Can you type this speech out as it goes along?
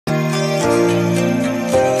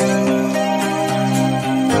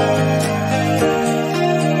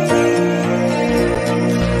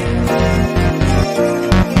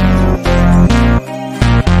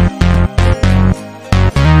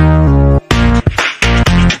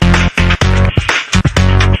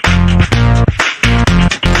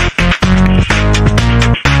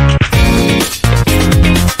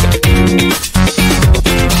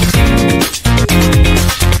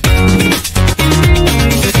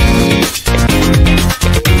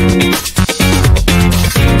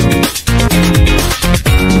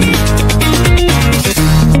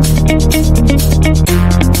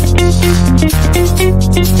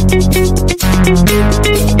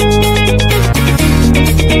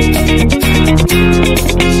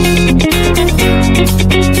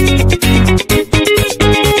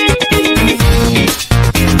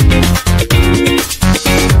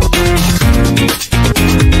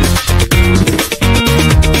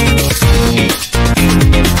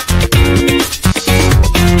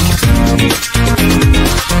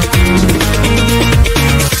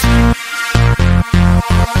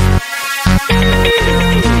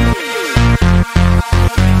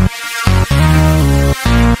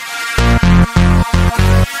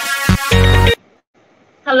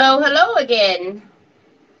Hello, hello again.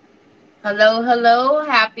 Hello, hello.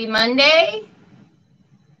 Happy Monday.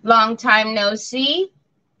 Long time no see.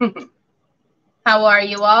 How are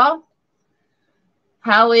you all?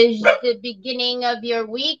 How is the beginning of your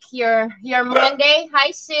week, your Monday?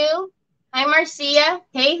 Hi, Sue. Hi, Marcia.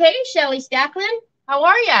 Hey, hey, Shelly Stacklin. How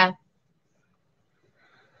are ya?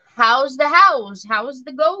 How's the house? How's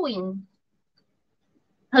the going?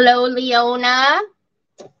 Hello, Leona.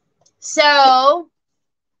 So,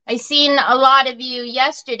 I seen a lot of you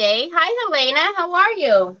yesterday. Hi, Helena. How are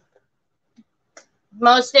you?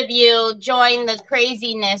 Most of you joined the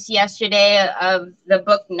craziness yesterday of the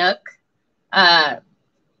Book Nook. Hi,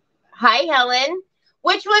 Helen,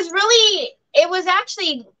 which was really, it was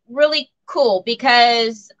actually really cool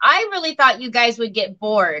because I really thought you guys would get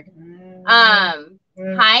bored.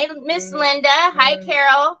 Hi, Miss Linda. Hi,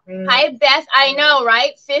 Carol. Hi, Beth. I know,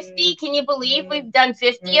 right? 50. Can you believe we've done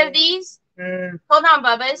 50 of these? Hold on,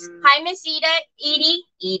 Bubbas. Hi, Miss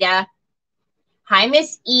Eda. Hi,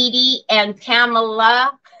 Miss Edie and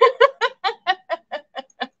Pamela.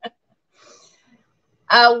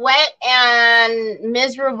 A wet and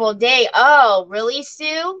miserable day. Oh, really,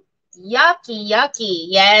 Sue? Yucky, yucky.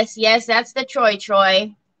 Yes, yes, that's the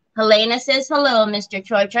Troy. Helena says hello, Mr.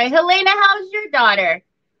 Troy. Helena, how's your daughter?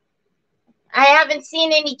 I haven't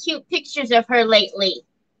seen any cute pictures of her lately,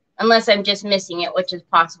 unless I'm just missing it, which is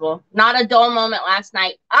possible. Not a dull moment last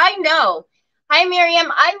night. I know. Hi,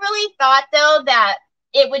 Miriam. I really thought, though, that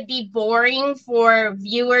it would be boring for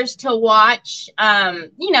viewers to watch,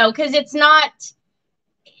 because it's not,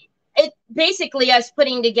 it basically us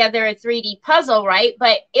putting together a 3D puzzle, right?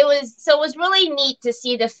 But it was really neat to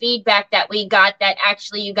see the feedback that we got, that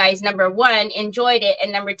actually you guys, number one, enjoyed it,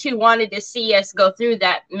 and number two, wanted to see us go through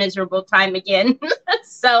that miserable time again.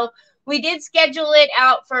 So we did schedule it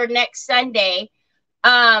out for next Sunday,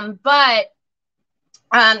 but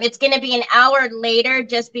it's going to be an hour later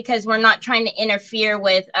just because we're not trying to interfere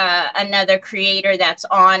with another creator that's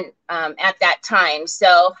on at that time.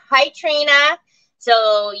 So, hi, Trina.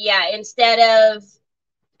 So, yeah, instead of,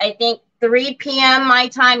 I think, 3 p.m. my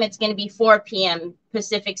time, it's going to be 4 p.m.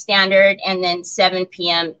 Pacific Standard and then 7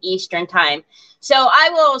 p.m. Eastern time. So I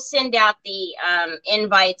will send out the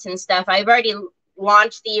invites and stuff. I've already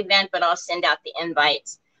launched the event, but I'll send out the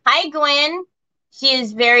invites. Hi, Gwen. She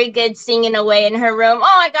is very good singing away in her room.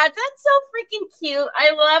 Oh, my God, that's so freaking cute.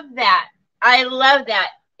 I love that. I love that.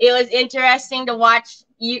 It was interesting to watch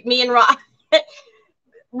me and Rob.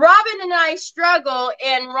 Robin and I struggle,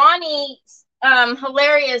 and Ronnie's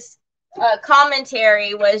hilarious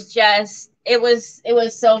commentary was just, it was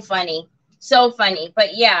so funny. So funny.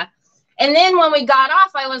 But, yeah. And then when we got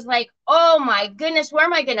off, I was like, oh, my goodness, where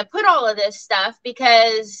am I going to put all of this stuff?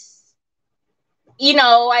 Because,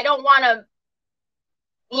 I don't want to,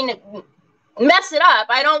 mess it up.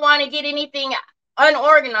 I don't want to get anything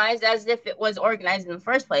unorganized as if it was organized in the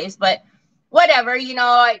first place, but whatever,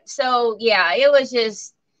 so yeah, it was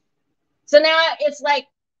just, so now it's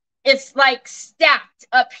like stacked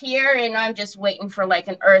up here, and I'm just waiting for like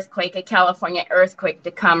an earthquake, a California earthquake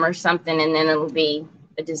to come or something, and then it'll be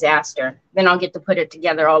a disaster. Then I'll get to put it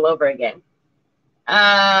together all over again.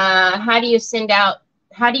 How do you send our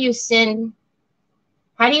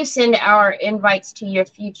invites to your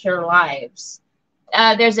future lives?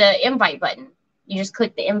 There's an invite button. You just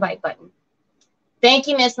click the invite button. Thank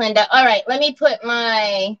you, Miss Linda. All right, let me put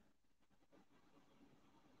my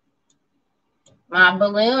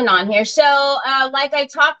balloon on here. So, like I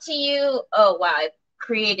talked to you, oh, wow, I've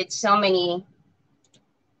created so many.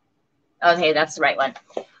 Okay, that's the right one.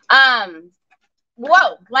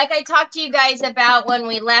 Whoa, like I talked to you guys about when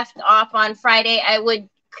we left off on Friday, I would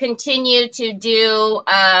continue to do,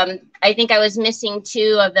 I think I was missing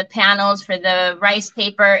 2 of the panels for the rice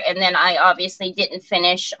paper, and then I obviously didn't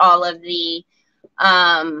finish all of the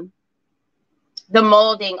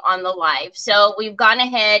molding on the live. So we've gone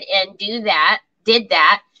ahead and did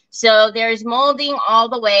that. So there's molding all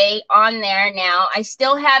the way on there now. I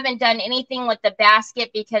still haven't done anything with the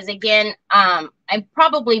basket because, again, I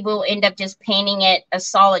probably will end up just painting it a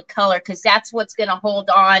solid color because that's what's going to hold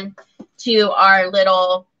on to our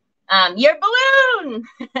little, your balloon.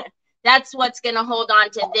 That's what's going to hold on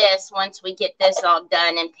to this once we get this all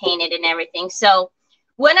done and painted and everything. So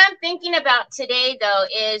what I'm thinking about today, though,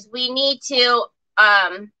 is we need to,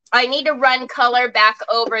 I need to run color back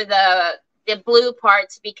over the blue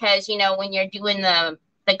parts because, when you're doing the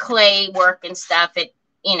clay work and stuff, it,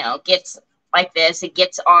 gets like this. It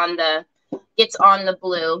gets on the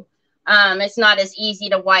blue. It's not as easy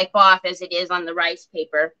to wipe off as it is on the rice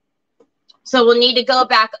paper. So we'll need to go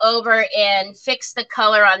back over and fix the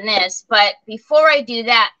color on this. But before I do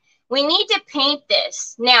that, we need to paint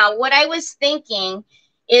this. Now, what I was thinking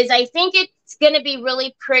is I think it's going to be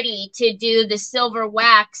really pretty to do the silver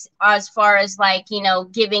wax as far as like, you know,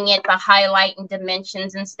 giving it the highlight and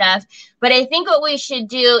dimensions and stuff. But I think what we should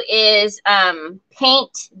do is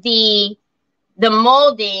paint the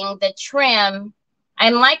molding, the trim.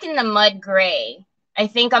 I'm liking the mud gray. I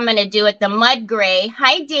think I'm going to do it the mud gray.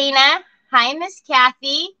 Hi, Dana. Hi, Miss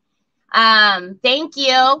Kathy. Thank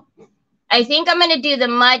you. I think I'm going to do the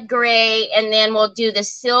mud gray, and then we'll do the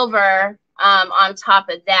silver on top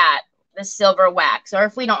of that, the silver wax. Or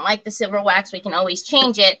if we don't like the silver wax, we can always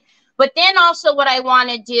change it. But then also what I want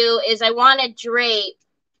to do is I want to drape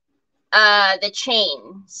the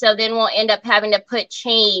chain. So then we'll end up having to put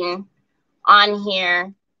chain on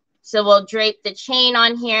here. So we'll drape the chain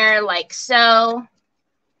on here like so.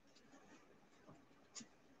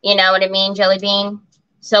 You know what I mean, Jelly Bean?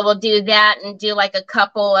 So we'll do that and do like a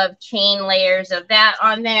couple of chain layers of that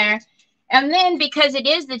on there. And then because it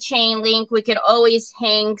is the chain link, we could always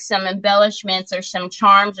hang some embellishments or some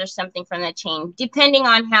charms or something from the chain, depending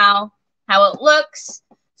on how it looks.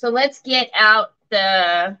 So let's get out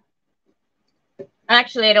the...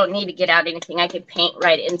 Actually, I don't need to get out anything. I could paint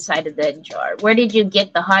right inside of the jar. Where did you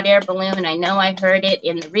get the hot air balloon? I know I heard it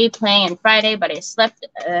in the replay on Friday, but I slept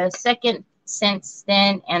a second since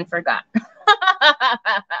then and forgot.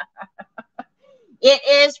 It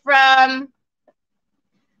is from,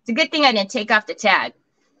 it's a good thing I didn't take off the tag.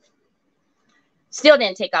 Still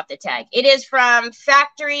didn't take off the tag. It is from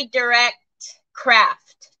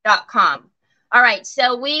factorydirectcraft.com. All right,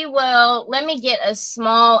 so we will, let me get a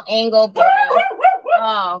small angle blue.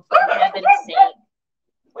 Oh, for heaven's sake.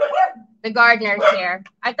 The gardener's here.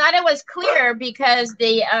 I thought it was clear because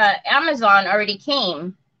the Amazon already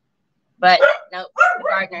came. But nope, the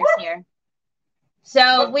gardener's here.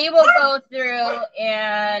 So we will go through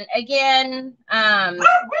and again, I'm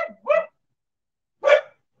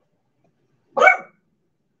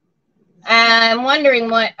wondering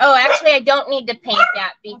what, oh, actually I don't need to paint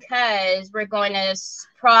that because we're going to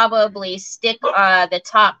probably stick the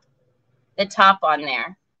top on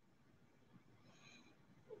there.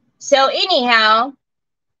 So anyhow,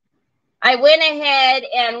 I went ahead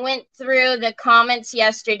and went through the comments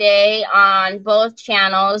yesterday on both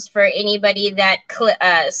channels for anybody that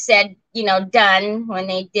said, you know, done when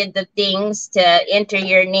they did the things to enter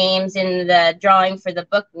your names in the drawing for the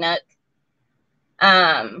book nook.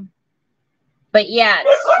 But yeah,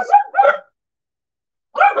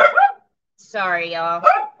 sorry, y'all.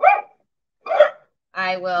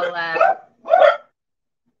 I will.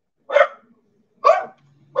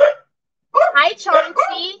 Hi,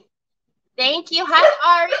 Chauncey. Thank you.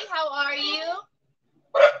 Hi, Ari. How are you?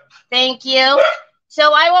 Thank you.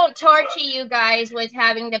 So I won't torture you guys with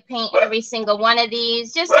having to paint every single one of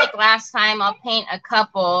these. Just like last time, I'll paint a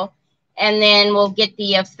couple, and then we'll get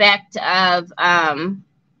the effect of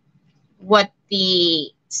what the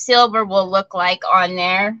silver will look like on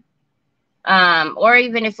there. Or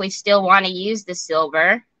even if we still want to use the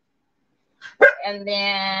silver. And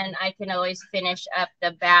then I can always finish up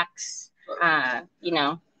the backs, you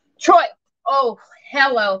know. Troy. Oh,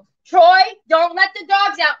 hello. Troy, don't let the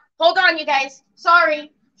dogs out. Hold on, you guys.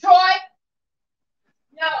 Sorry. Troy.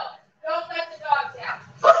 No, don't let the dogs out.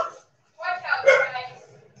 Watch out, guys.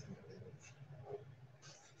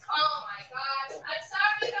 Oh, my gosh. I'm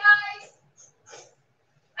sorry, guys.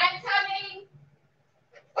 I'm coming.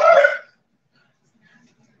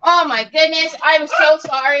 Oh, my goodness. I'm so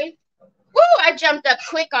sorry. Woo, I jumped up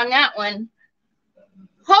quick on that one.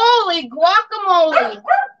 Holy guacamole.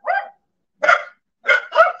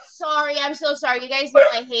 Sorry, I'm so sorry. You guys know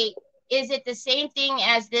I hate. Is it the same thing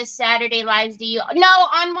as this Saturday lives? Do you? No,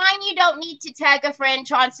 on mine you don't need to tag a friend,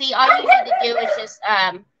 Chauncey. All you need to do is just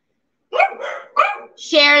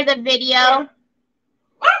share the video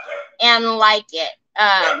and like it.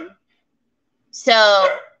 So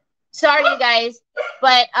sorry, you guys,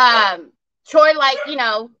 but Troy, like, you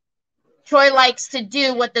know, Troy likes to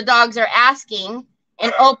do what the dogs are asking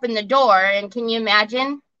and open the door. And can you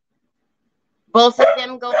imagine both of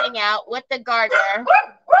them going out with the gardener?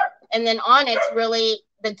 And then Onyx, really,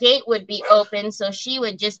 the gate would be open. So she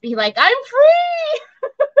would just be like, I'm free.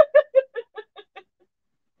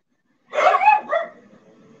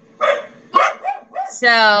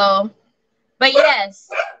 So, but yes.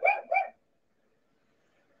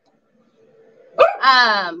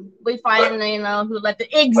 We finally know who let the,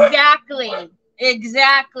 exactly,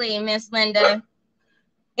 Miss Linda.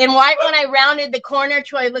 And right when I rounded the corner,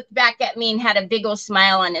 Troy looked back at me and had a big old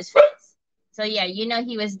smile on his face. So yeah, you know,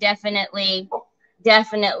 he was definitely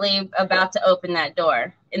about to open that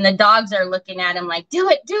door. And the dogs are looking at him like, do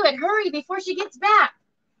it, hurry before she gets back.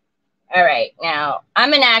 All right, now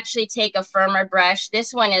I'm going to actually take a firmer brush.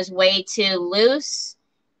 This one is way too loose.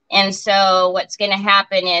 And so what's going to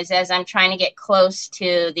happen is as I'm trying to get close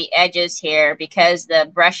to the edges here, because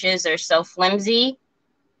the brushes are so flimsy,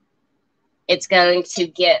 it's going to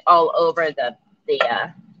get all over the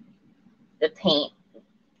paint,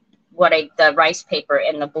 the rice paper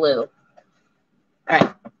and the blue. All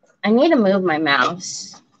right, I need to move my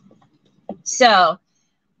mouse. So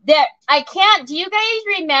there, I can't, do you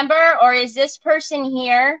guys remember, or is this person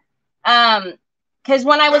here? Because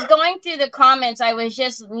when I was going through the comments, I was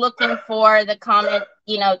just looking for the comment,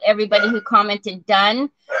 you know, everybody who commented done.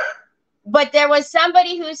 But there was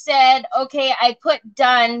somebody who said, okay, I put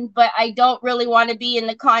done, but I don't really want to be in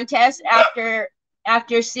the contest after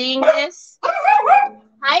seeing this.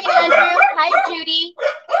 Hi, Andrew. Hi, Judy.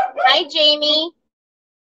 Hi, Jamie.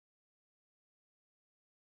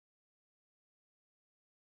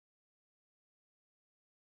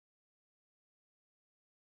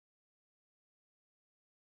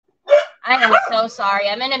 I am so sorry.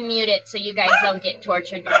 I'm going to mute it so you guys don't get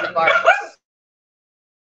tortured in the gardens.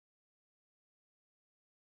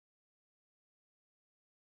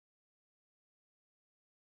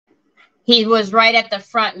 He was right at the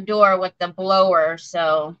front door with the blower,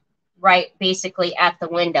 so right basically at the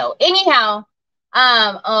window. Anyhow,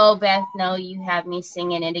 oh, Beth, no, you have me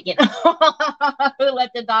singing it again.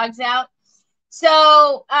 Let the dogs out.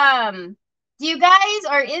 So, do you guys,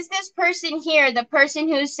 or is this person here the person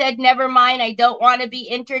who said, never mind, I don't want to be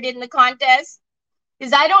entered in the contest?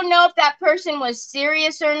 Because I don't know if that person was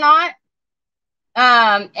serious or not.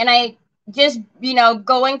 And I just, you know,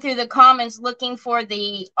 going through the comments looking for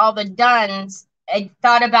all the dones, I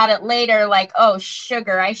thought about it later, like, oh,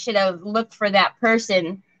 sugar, I should have looked for that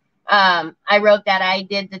person. I wrote that I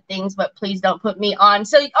did the things, but please don't put me on.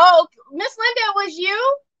 So, oh, Miss Linda, it was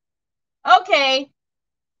you? Okay.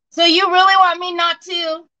 So you really want me not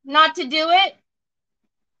to do it?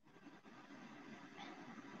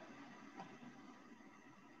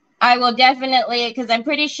 I will definitely, because I'm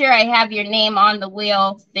pretty sure I have your name on the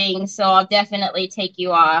wheel thing, so I'll definitely take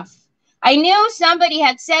you off. I knew somebody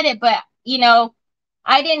had said it, but, you know,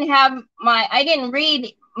 I didn't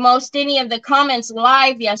read any of the comments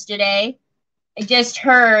live yesterday. I just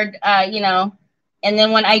heard, you know, and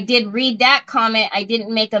then when I did read that comment, I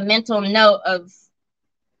didn't make a mental note of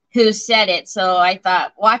who said it. So I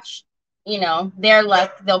thought, watch, you know, their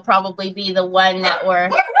luck. They'll probably be the one that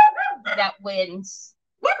wins.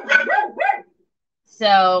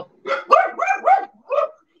 So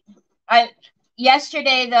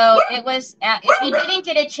yesterday though, it was if you didn't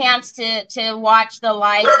get a chance to watch the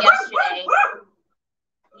live yesterday,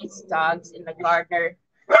 these dogs in the gardener.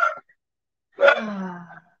 Oh,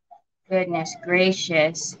 goodness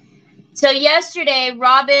gracious. So yesterday,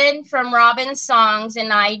 Robin from Robin's Songs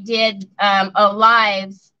and I did a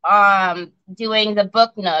live doing the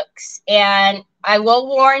book nooks, and I will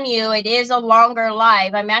warn you, it is a longer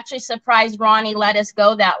live. I'm actually surprised Ronnie let us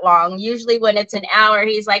go that long. Usually when it's an hour,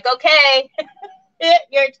 he's like, okay,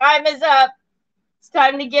 your time is up. It's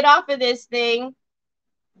time to get off of this thing.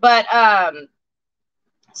 But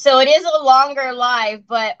so it is a longer live,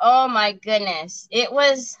 but oh my goodness, it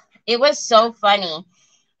was so funny.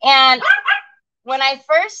 And when I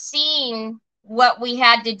first seen what we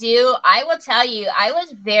had to do, I will tell you, I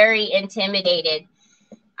was very intimidated.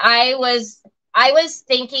 I was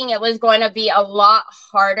thinking it was going to be a lot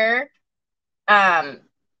harder,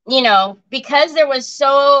 you know, because there was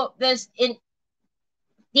the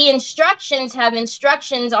instructions have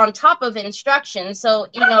instructions on top of instructions. So,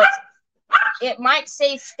 you know, it might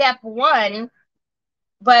say step 1,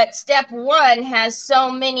 but step 1 has so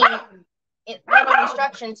many little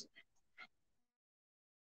instructions.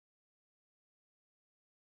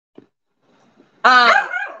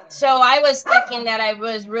 So I was thinking that I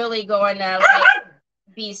was really going to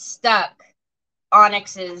be stuck.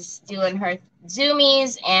 Onyx is doing her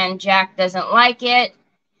zoomies and Jack doesn't like it.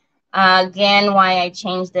 Again, why I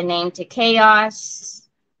changed the name to Chaos.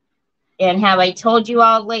 And have I told you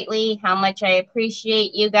all lately how much I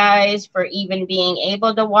appreciate you guys for even being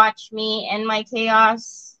able to watch me and my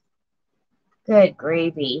chaos? Good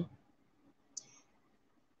gravy.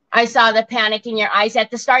 I saw the panic in your eyes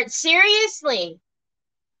at the start. Seriously.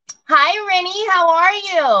 Hi, Rennie. How are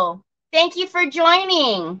you? Thank you for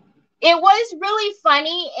joining. It was really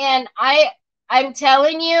funny, and I'm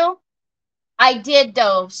telling you, I did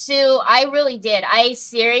though, Sue. I really did. I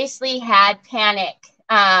seriously had panic.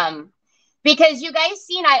 Because you guys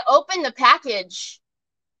seen I opened the package.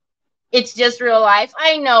 It's just real life.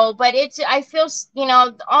 I know, but I feel, you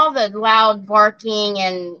know, all the loud barking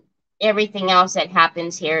and everything else that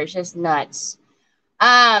happens here is just nuts.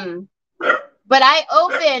 But I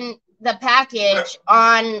opened the package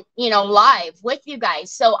on, you know, live with you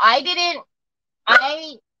guys. So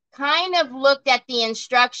I kind of looked at the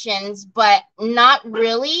instructions, but not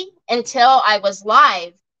really until I was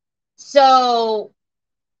live. So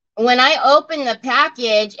when I opened the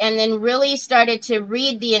package and then really started to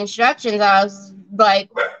read the instructions, I was like,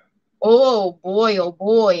 oh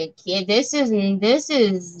boy, kid, this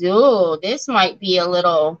might be a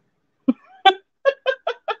little,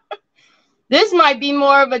 this might be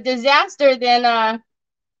more of a disaster than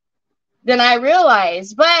I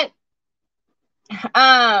realized. But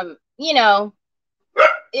you know,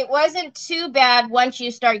 it wasn't too bad once you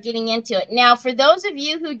start getting into it. Now, for those of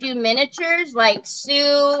you who do miniatures like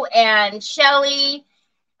Sue and Shelly,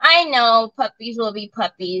 I know puppies will be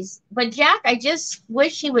puppies, but Jack, I just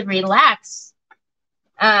wish he would relax.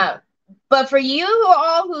 But for you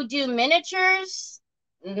all who do miniatures,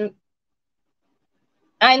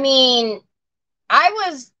 I mean,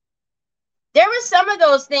 there was some of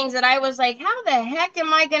those things that I was like, how the heck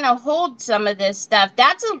am I going to hold some of this stuff?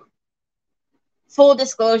 That's a full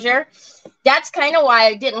disclosure. That's kind of why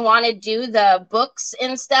I didn't want to do the books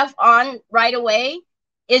and stuff on right away,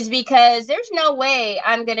 is because there's no way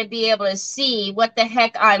I'm going to be able to see what the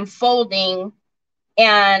heck I'm folding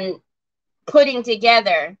and putting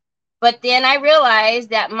together. But then I realized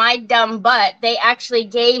that my dumb butt, they actually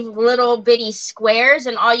gave little bitty squares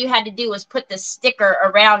and all you had to do was put the sticker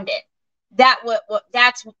around it.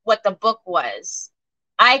 That's what the book was.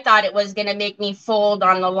 I thought it was going to make me fold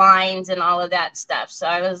on the lines and all of that stuff. So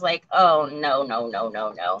I was like, oh,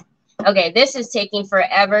 no. Okay, this is taking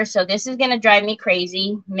forever. So this is going to drive me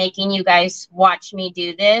crazy, making you guys watch me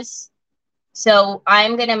do this. So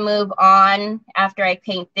I'm going to move on after I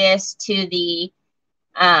paint this to the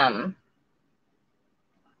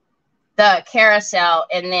carousel.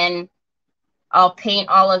 And then I'll paint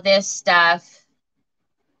all of this stuff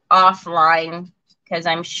offline, because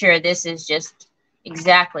I'm sure this is just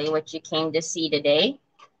exactly what you came to see today,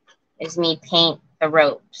 is me paint the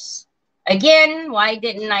ropes. Again, why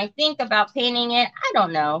didn't I think about painting it? I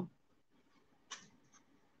don't know.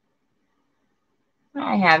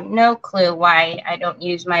 I have no clue why I don't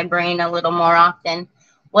use my brain a little more often.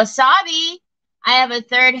 Wasabi, I have a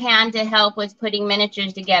third hand to help with putting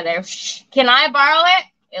miniatures together. Can I borrow it?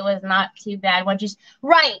 It was not too bad.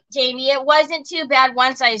 Right, Jamie, it wasn't too bad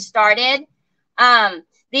once I started.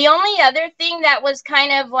 The only other thing that was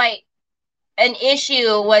kind of like an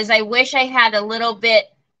issue was I wish I had a little bit,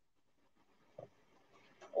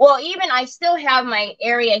 well, even I still have my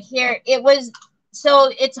area here. So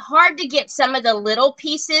it's hard to get some of the little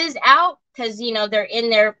pieces out because, you know, they're in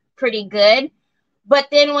there pretty good. But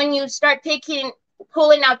then when you start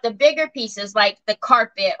pulling out the bigger pieces, like the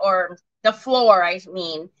carpet or the floor, I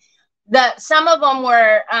mean, some of them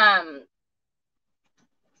were,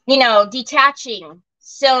 you know, detaching.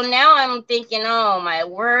 So now I'm thinking, oh my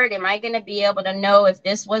word, am I going to be able to know if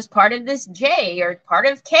this was part of this J or part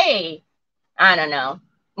of K? I don't know.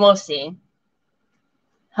 We'll see.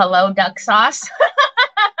 Hello, duck sauce.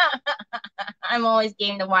 I'm always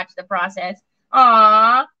game to watch the process.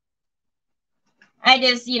 Aw. I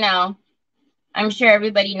just, you know, I'm sure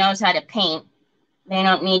everybody knows how to paint. They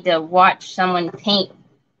don't need to watch someone paint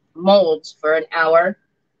molds for an hour.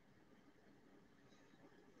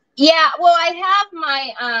 Yeah, well, I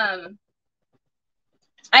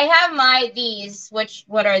have my these,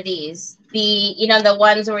 what are these? You know, the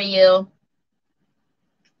ones where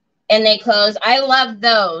and they close. I love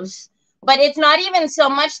those. But it's not even so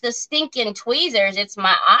much the stinking tweezers, it's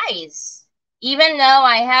my eyes. Even though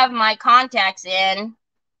I have my contacts in,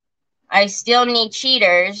 I still need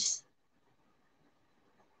cheaters.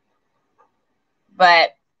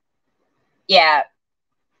 But yeah.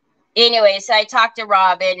 Anyways, I talked to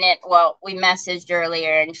Robin, we messaged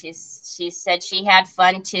earlier, and she said she had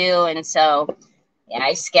fun too, and so yeah,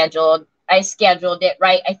 I scheduled it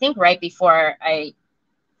right before I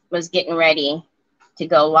was getting ready to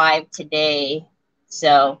go live today.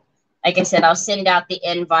 So, like I said, I'll send out the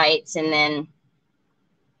invites, and then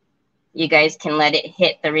you guys can let it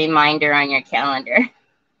hit the reminder on your calendar.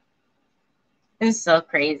 It's so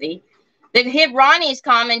crazy. Hit Ronnie's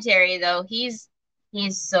commentary though. He's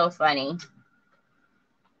so funny.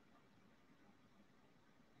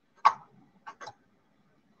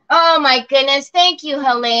 Oh my goodness. Thank you,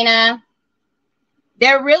 Helena.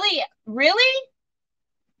 They're really.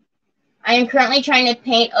 I am currently trying to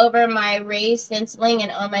paint over my raised stenciling,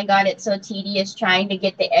 and oh my God, it's so tedious trying to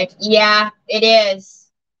get the edge. Yeah, it is.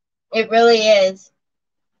 It really is.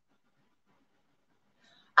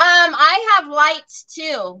 I have lights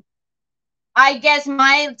too. I guess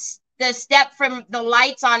the step from the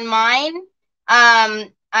lights on mine.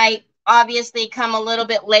 I obviously come a little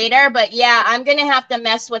bit later, but yeah, I'm going to have to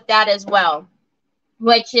mess with that as well,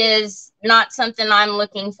 which is not something I'm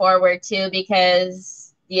looking forward to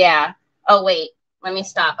because, yeah. Oh, wait, let me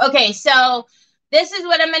stop. Okay, so this is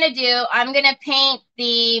what I'm going to do. I'm going to paint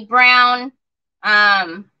the brown,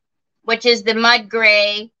 which is the mud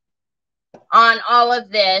gray, on all of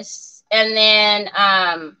this. And then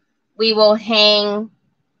we will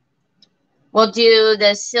we'll do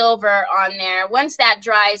the silver on there. Once that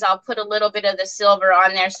dries, I'll put a little bit of the silver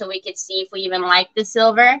on there so we could see if we even like the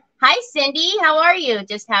silver. Hi, Cindy. How are you?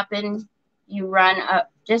 Just happen you run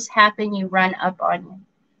up on me.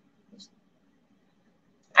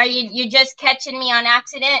 Are you just catching me on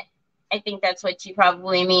accident? I think that's what you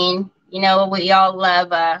probably mean. You know, we all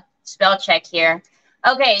love spell check here.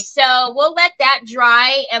 Okay, so we'll let that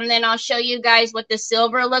dry, and then I'll show you guys what the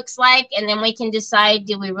silver looks like, and then we can decide,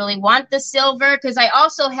 do we really want the silver? Because I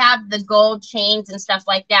also have the gold chains and stuff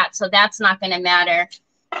like that, so that's not going to matter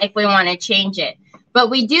if we want to change it. But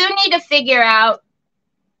we do need to figure out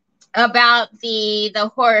about the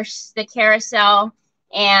horse, the carousel,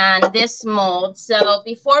 and this mold. So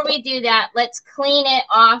before we do that, let's clean it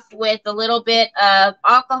off with a little bit of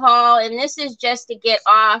alcohol, and this is just to get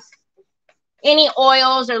off any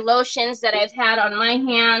oils or lotions that I've had on my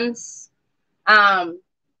hands, because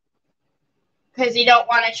you don't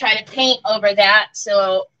want to try to paint over that.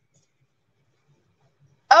 So,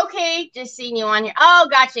 okay, just seeing you on here. Oh,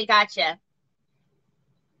 gotcha.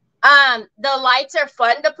 The lights are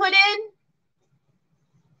fun to put in.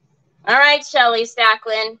 All right, Shelly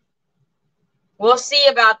Stacklin. We'll see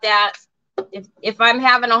about that. If I'm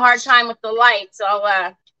having a hard time with the lights,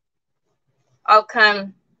 I'll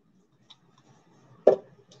come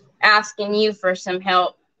asking you for some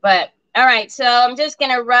help. But all right, so I'm just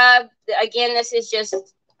gonna rub again. This is just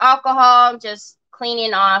alcohol, just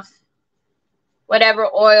cleaning off whatever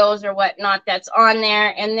oils or whatnot that's on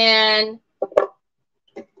there, and then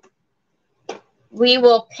we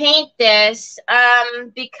will paint this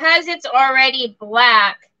because it's already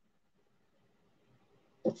black.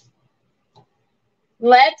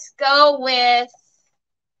 Let's go with,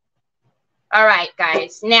 all right,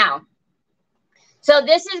 guys, now. So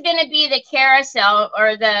this is going to be the carousel,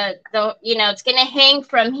 or the you know, it's going to hang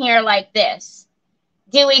from here like this.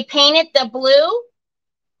 Do we paint it the blue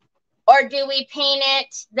or do we paint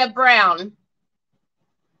it the brown?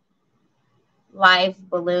 Live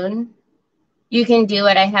balloon. You can do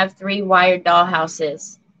it. I have 3 wired doll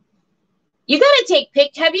houses. You got to take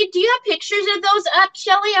pictures. Do you have pictures of those up,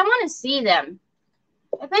 Shelly? I want to see them.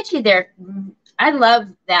 I bet you I love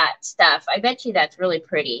that stuff. I bet you that's really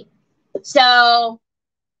pretty. So,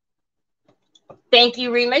 thank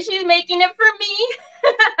you, Rima. She's making it for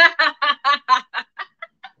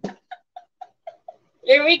me.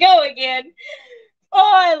 Here we go again.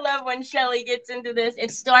 Oh, I love when Shelly gets into this.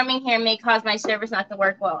 It's storming here, may cause my service not to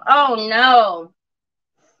work well. Oh, no.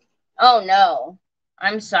 Oh, no.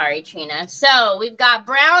 I'm sorry, Trina. So, we've got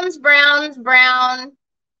browns, brown,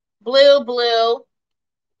 blue,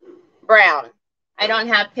 brown. I don't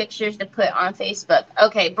have pictures to put on Facebook.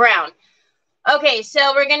 Okay, brown. Okay,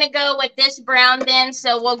 so we're going to go with this brown then.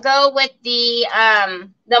 So we'll go with the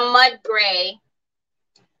mud gray.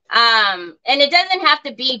 And it doesn't have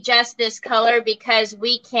to be just this color because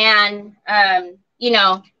we can, you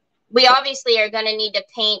know, we obviously are going to need to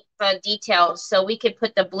paint the details. So we could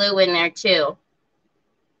put the blue in there too.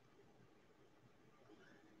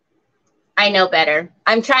 I know better.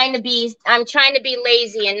 I'm trying to be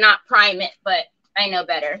lazy and not prime it, but I know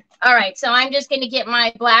better. All right, so I'm just going to get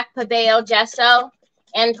my black Pabeo gesso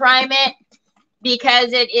and prime it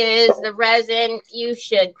because it is the resin. You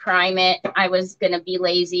should prime it. I was going to be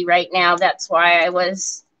lazy right now. That's why I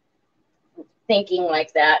was thinking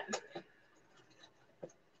like that.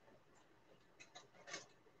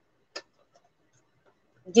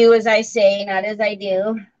 Do as I say, not as I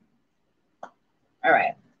do. All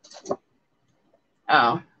right.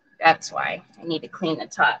 Oh, that's why I need to clean the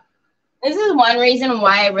top. This is one reason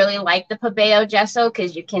why I really like the Pabeo gesso,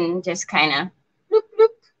 because you can just kind of,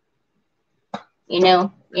 you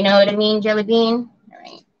know what I mean, Jelly Bean? All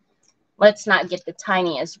right. Let's not get the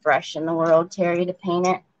tiniest brush in the world, Terry, to paint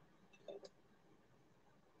it.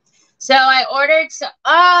 So I ordered,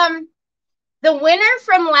 the winner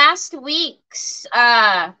from last week's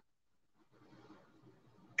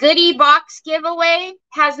goodie box giveaway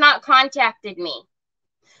has not contacted me,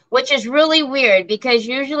 which is really weird because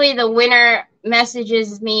usually the winner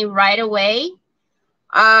messages me right away.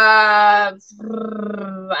 I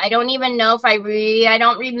don't even know if I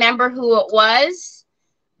don't remember who it was,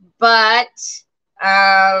 but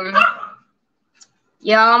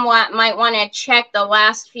Y'all might want to check the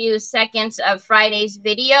last few seconds of Friday's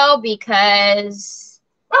video because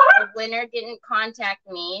the winner didn't contact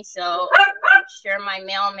me. So I'm sure my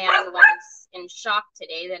mailman was in shock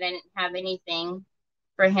today that I didn't have anything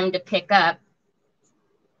for him to pick up.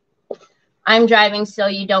 I'm driving, so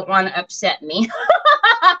you don't want to upset me.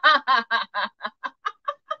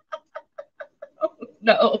 Oh,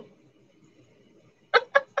 no.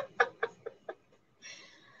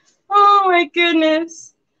 Oh my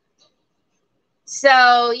goodness.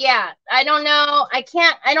 So yeah, I don't know. I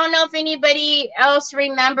don't know if anybody else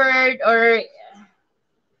remembered, or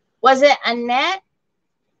was it Annette?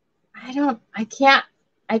 I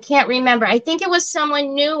can't remember. I think it was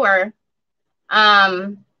someone newer.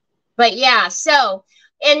 But yeah, so,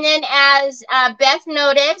 and then as Beth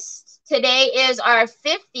noticed, today is our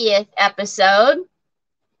 50th episode.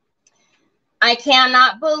 I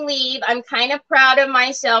cannot believe, I'm kind of proud of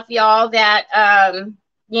myself, y'all, that,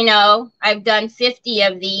 you know, I've done 50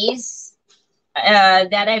 of these,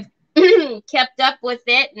 that I've kept up with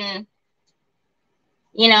it and,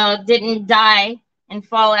 you know, didn't die and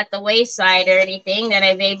fall at the wayside or anything, that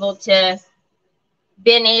I've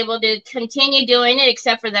been able to continue doing it,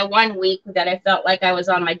 except for the 1 week that I felt like I was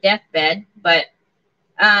on my deathbed. But,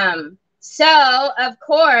 so of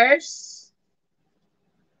course,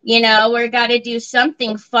 you know, we're got to do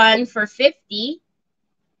something fun for 50.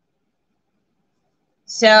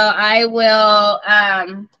 So I will,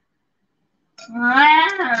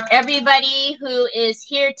 everybody who is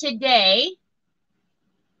here today,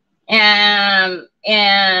 and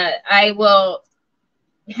I will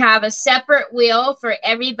have a separate wheel for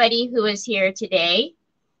everybody who is here today.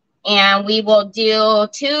 And we will do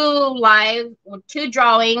two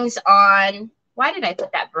drawings on, why did I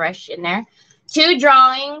put that brush in there? 2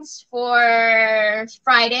 drawings for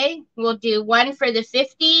Friday. We'll do one for the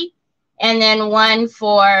 50 and then one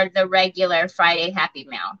for the regular Friday Happy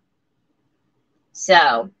Mail.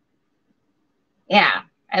 So, yeah,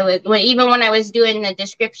 even when I was doing the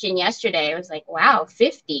description yesterday, I was like, wow,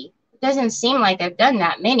 50. It doesn't seem like I've done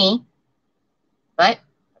that many, but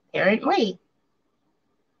apparently.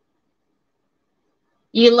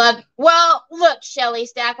 You love, well, look, Shelly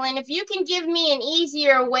Stacklin, if you can give me an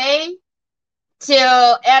easier way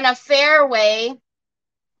and a fair way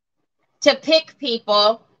to pick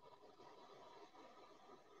people,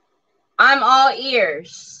 I'm all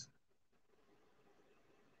ears.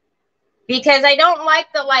 Because I don't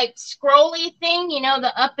like the like scrolly thing, you know,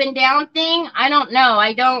 the up and down thing. I don't know.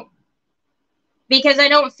 Because I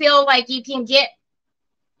don't feel like you can get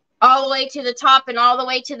all the way to the top and all the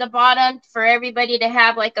way to the bottom for everybody to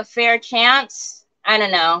have like a fair chance. I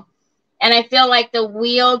don't know. And I feel like the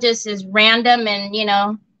wheel just is random and, you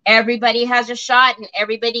know, everybody has a shot and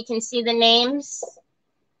everybody can see the names.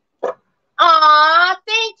 Aw,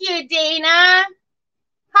 thank you, Dana.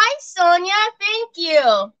 Hi, Sonia. Thank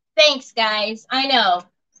you. Thanks, guys. I know.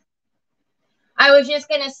 I was just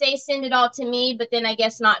going to say send it all to me, but then I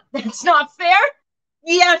guess not. That's not fair.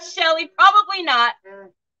 Yeah, Shelly, probably not.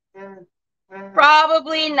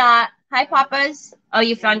 Probably not. Hi, Papas. Oh,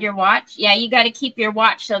 you found your watch? Yeah, you got to keep your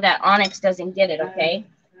watch so that Onyx doesn't get it, okay?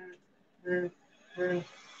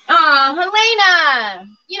 Oh, Helena,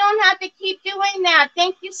 you don't have to keep doing that.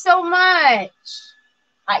 Thank you so much.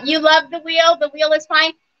 You love the wheel. The wheel is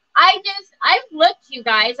fine. I've looked, you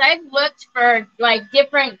guys. I've looked for like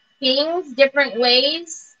different things, different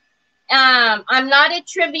ways. I'm not a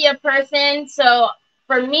trivia person, so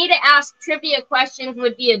for me to ask trivia questions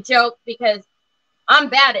would be a joke because I'm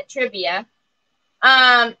bad at trivia.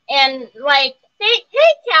 And like, hey,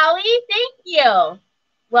 Callie, thank you.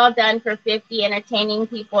 Well done for 50, entertaining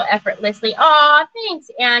people effortlessly. Oh, thanks,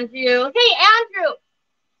 Andrew. Hey, Andrew.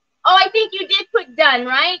 Oh, I think you did put done,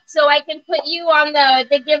 right? So I can put you on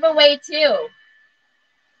the giveaway too.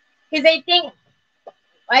 Because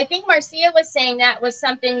I think Marcia was saying that was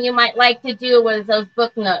something you might like to do with those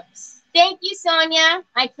book nooks. Thank you, Sonia.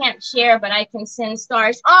 I can't share, but I can send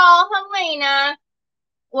stars. Oh, Helena.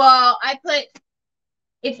 Well,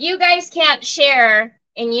 if you guys can't share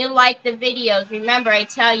and you like the videos, remember I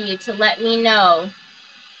tell you to let me know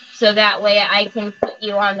so that way I can put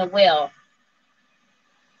you on the wheel.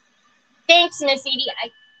 Thanks, Miss Edie.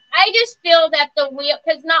 I just feel that the wheel,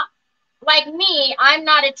 because not like me, I'm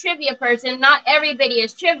not a trivia person. Not everybody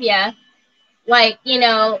is trivia, like, you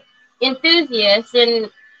know, enthusiasts.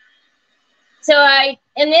 And so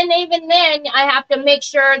even then, I have to make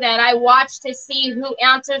sure that I watch to see who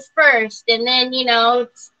answers first. And then, you know,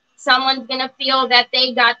 someone's going to feel that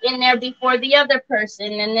they got in there before the other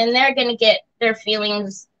person. And then they're going to get their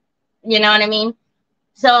feelings, you know what I mean?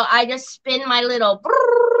 So I just spin my little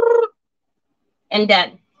and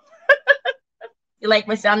done. You like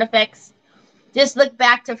my sound effects? Just look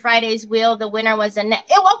back to Friday's wheel. The winner was Annette.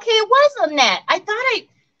 Okay, it was Annette. I thought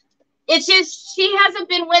it's just she hasn't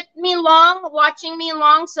been with me long, watching me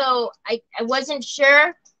long, so I wasn't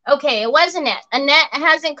sure. Okay, it was Annette. Annette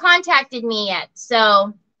hasn't contacted me yet,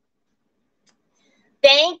 so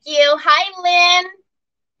thank you. Hi, Lynn.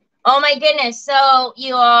 Oh my goodness. So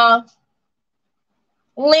you all,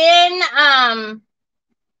 Lynn's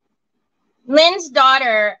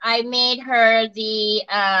daughter, I made her the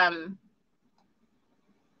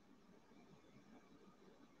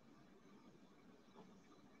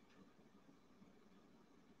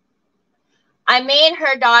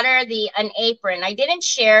an apron. I didn't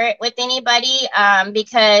share it with anybody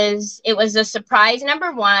because it was a surprise,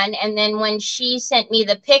 number one. And then when she sent me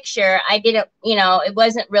the picture, I didn't, it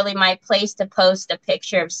wasn't really my place to post a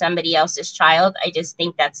picture of somebody else's child. I just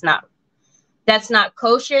think that's not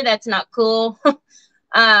kosher. That's not cool. So,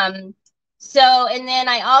 and then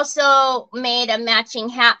I also made a matching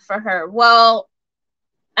hat for her. Well,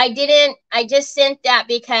 I just sent that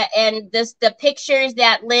because, and the pictures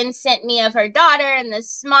that Lynn sent me of her daughter and the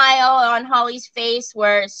smile on Holly's face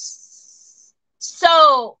were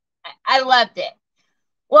so, I loved it.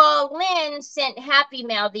 Well, Lynn sent Happy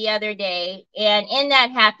Mail the other day, and in that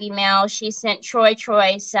Happy Mail, she sent Troy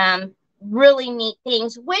some really neat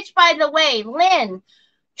things, which, by the way, Lynn,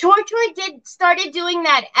 Troy started doing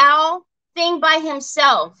that owl thing by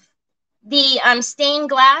himself. The stained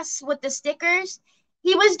glass with the stickers.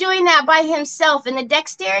 He was doing that by himself, and the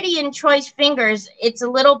dexterity in Troy's fingers, it's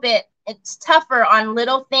tougher on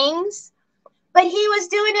little things, but he was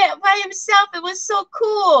doing it by himself. It was so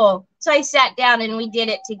cool. So I sat down and we did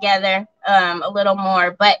it together a little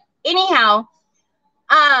more. But anyhow,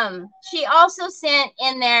 she also sent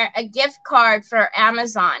in there a gift card for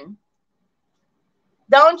Amazon.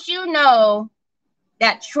 Don't you know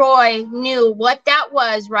that Troy knew what that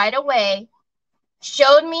was right away,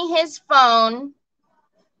 showed me his phone,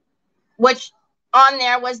 which on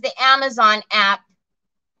there was the Amazon app,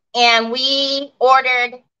 and we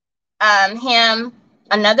ordered him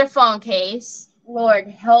another phone case. Lord,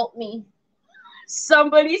 help me.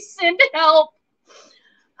 Somebody send help.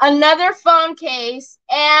 Another phone case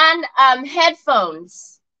and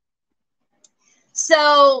headphones.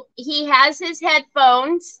 So he has his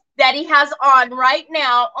headphones that he has on right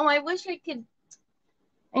now. Oh, I wish I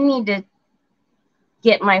need to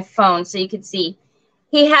get my phone so you could see.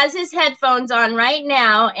 He has his headphones on right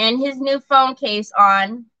now and his new phone case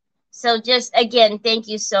on. So just, again, thank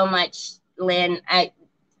you so much, Lynn. I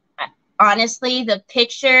honestly, the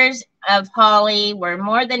pictures of Holly were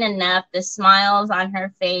more than enough. The smiles on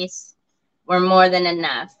her face were more than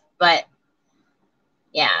enough. But,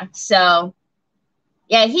 yeah, so,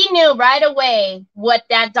 yeah, he knew right away what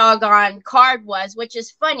that doggone card was, which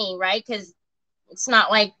is funny, right? Because it's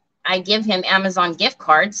not like I give him Amazon gift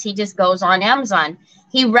cards. He just goes on Amazon.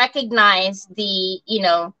 He recognized the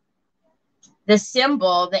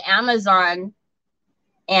symbol, the Amazon,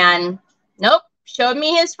 and nope, showed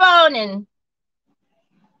me his phone and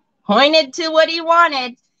pointed to what he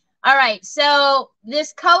wanted. All right, so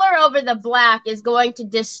this color over the black is going to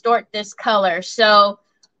distort this color. So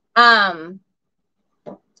don't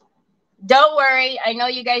worry. I know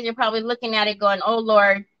you guys are probably looking at it going, oh,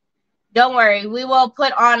 Lord. Don't worry. We will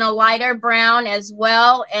put on a lighter brown as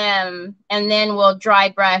well, and then we'll dry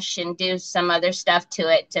brush and do some other stuff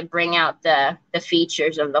to it to bring out the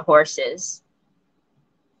features of the horses.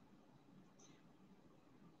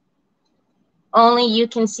 Only you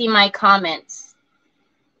can see my comments.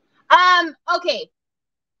 Okay.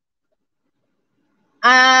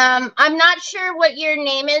 I'm not sure what your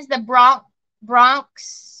name is, the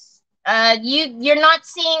Bronx. You're not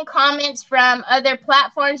seeing comments from other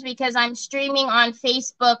platforms because I'm streaming on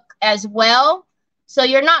Facebook as well. So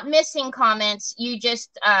you're not missing comments. You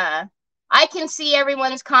just, I can see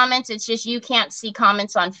everyone's comments. It's just you can't see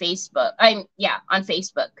comments on Facebook. On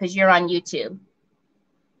Facebook because you're on YouTube.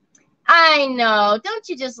 I know. Don't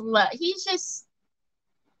you just love? He's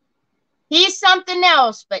something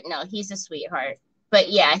else. But no, he's a sweetheart. But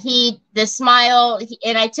yeah, the smile,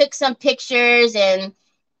 and I took some pictures, and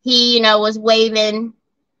he, was waving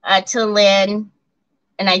to Lynn,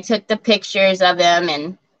 and I took the pictures of him,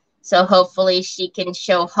 and so hopefully she can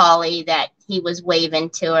show Holly that he was waving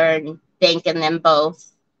to her and thanking them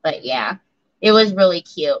both. But yeah, it was really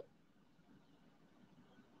cute.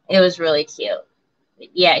 It was really cute. But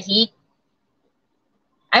yeah,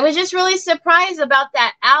 I was just really surprised about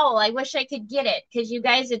that owl. I wish I could get it because you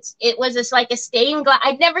guys, it was just like a stained glass.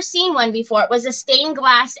 I'd never seen one before. It was a stained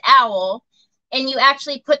glass owl. and you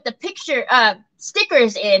actually put the picture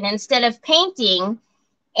stickers in instead of painting.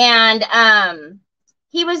 And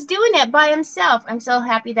he was doing it by himself. I'm so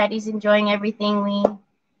happy that he's enjoying everything. We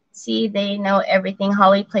see they know everything.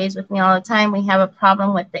 Holly plays with me all the time. We have a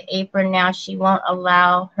problem with the apron now. She won't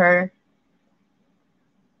allow her.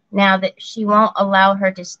 Now that she won't allow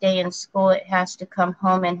her to stay in school, it has to come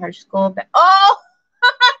home in her school bag. Oh,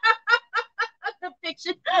 the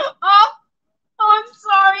picture. Oh, I'm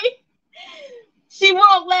sorry. She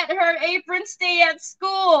won't let her apron stay at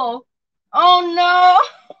school. Oh, no.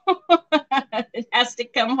 It has to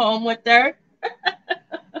come home with her.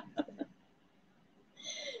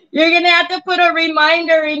 You're going to have to put a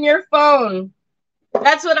reminder in your phone.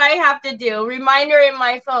 That's what I have to do. Reminder in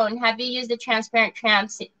my phone. Have you used the transparent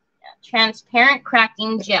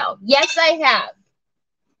cracking gel? Yes, I have.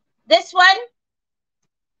 This one?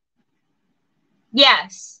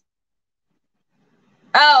 Yes.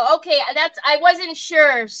 Oh, okay. I wasn't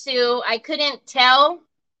sure, Sue. I couldn't tell.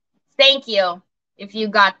 Thank you if you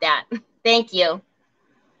got that. Thank you.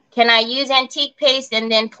 Can I use antique paste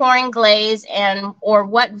and then pouring glaze or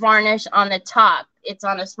what varnish on the top? It's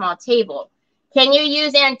on a small table. Can you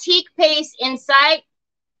use antique paste inside?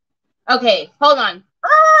 Okay, hold on.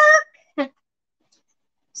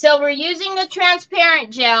 So we're using the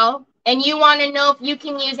transparent gel, and you want to know if you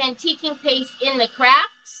can use antiquing paste in the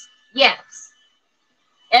cracks? Yes.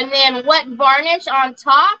 And then what varnish on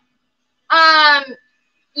top?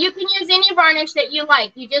 You can use any varnish that you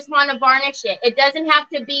like. You just want to varnish it. It doesn't have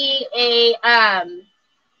to be it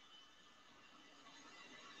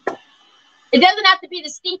doesn't have to be the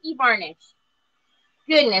stinky varnish.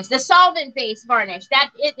 Goodness, the solvent-based varnish.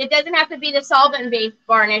 It doesn't have to be the solvent-based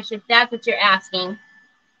varnish if that's what you're asking.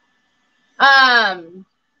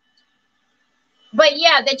 But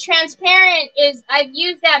yeah, the transparent is, I've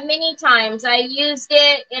used that many times. I used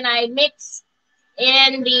it and I mixed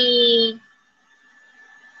in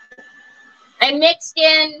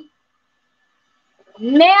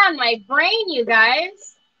man, my brain, you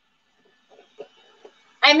guys.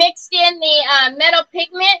 I mixed in the metal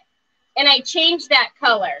pigment and I changed that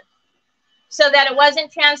color so that it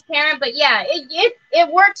wasn't transparent. But yeah,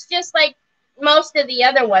 it works just like most of the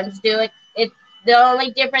other ones do. The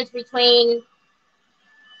only difference between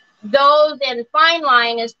those and fine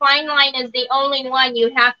line is the only one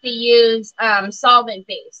you have to use solvent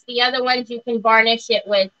base. The other ones you can varnish it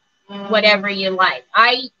with whatever you like.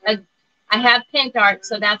 I have Pentart,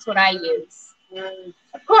 so that's what I use.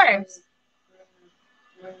 Of course.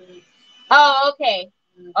 Oh, okay.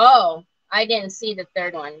 Oh, I didn't see the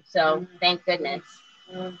third one, so thank goodness.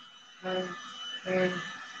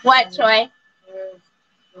 What, Troy?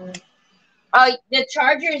 Oh, the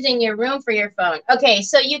charger's in your room for your phone. Okay,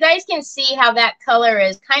 so you guys can see how that color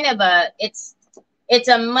is kind of it's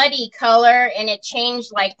a muddy color, and it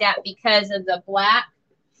changed like that because of the black.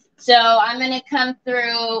 So I'm going to come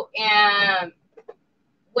through and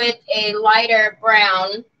with a lighter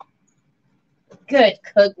brown. Good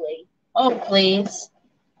Coogly. Oh, please.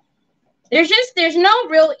 There's no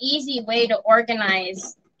real easy way to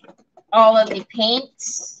organize all of the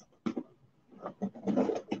paints.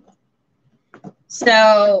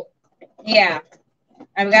 So, yeah,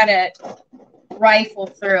 I've got to rifle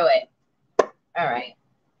through it. All right.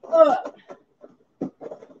 Ugh.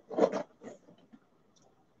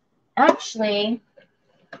 Actually,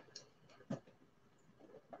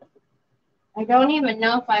 I don't even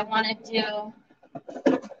know if I want to do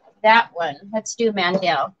that one. Let's do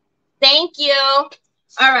Mandel. Thank you.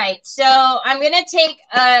 All right, so I'm going to take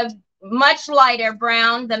a much lighter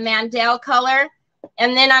brown, the Mandel color,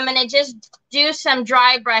 and then I'm going to just do some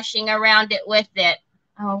dry brushing around it with it.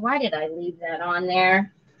 Oh, why did I leave that on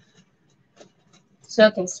there? So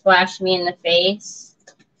it can splash me in the face.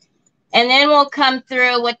 And then we'll come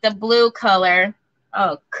through with the blue color.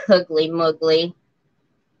 Oh, Coogly Moogly.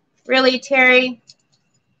 Really, Terry?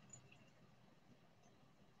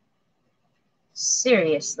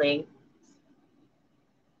 Seriously.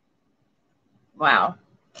 Wow.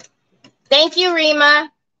 Thank you,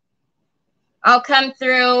 Rima. I'll come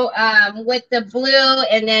through with the blue,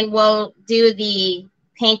 and then we'll do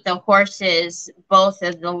paint the horses, both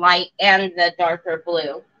of the light and the darker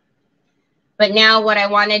blue. But now what I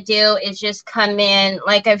want to do is just come in,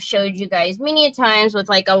 like I've showed you guys many times, with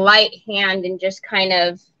like a light hand and just kind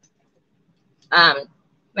of, I'm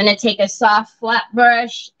going to take a soft flat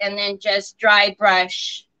brush and then just dry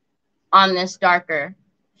brush on this darker.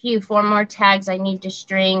 Phew, 4 more tags I need to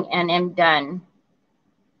string and am done.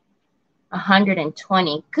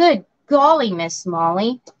 120. Good golly, Miss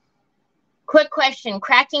Molly. Quick question.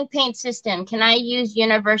 Cracking paint system. Can I use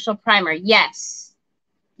universal primer? Yes.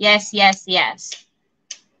 Yes, yes, yes.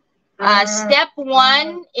 Step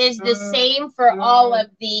 1 is the same for all of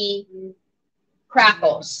the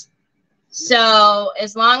crackles. So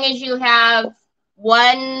as long as you have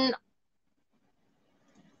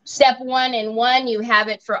step 1 and 1, you have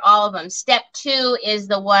it for all of them. Step 2 is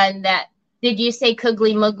the one that, did you say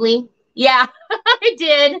Coogly Moogly? Yeah, I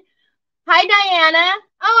did. Hi, Diana.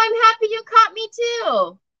 Oh, I'm happy you caught me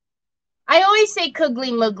too. I always say Coogly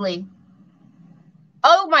Moogly.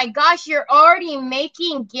 Oh my gosh, you're already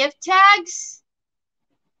making gift tags?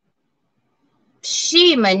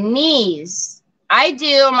 Gee, my knees. I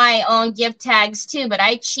do my own gift tags too, but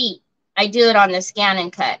I cheat. I do it on the scan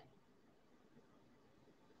and cut.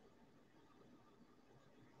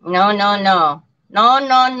 No, no, no. No,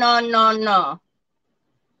 no, no, no, no.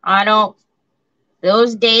 I don't.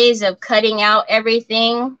 Those days of cutting out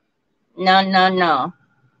everything, no, no, no.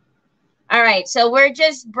 All right, so we're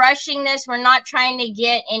just brushing this. We're not trying to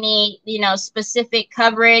get any, specific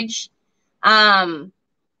coverage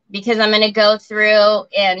because I'm going to go through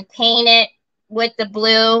and paint it with the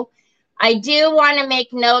blue. I do want to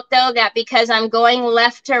make note, though, that because I'm going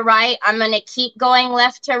left to right, I'm going to keep going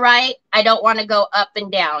left to right. I don't want to go up and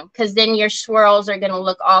down because then your swirls are going to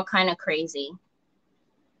look all kind of crazy.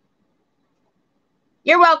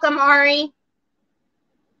 You're welcome, Ari.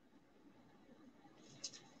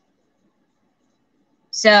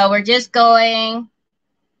 So we're just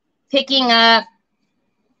picking up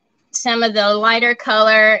some of the lighter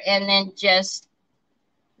color and then just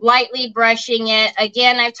lightly brushing it.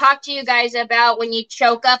 Again, I've talked to you guys about when you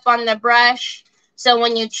choke up on the brush. So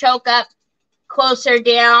when you choke up closer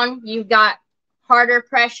down, you've got harder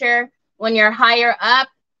pressure. When you're higher up,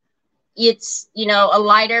 it's, a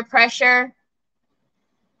lighter pressure.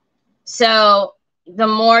 So the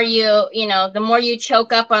more the more you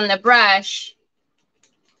choke up on the brush,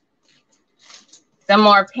 the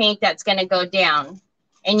more paint that's going to go down.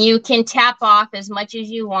 And you can tap off as much as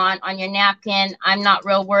you want on your napkin. I'm not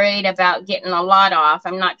real worried about getting a lot off.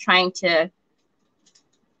 I'm not trying to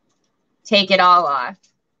take it all off.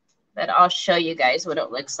 But I'll show you guys what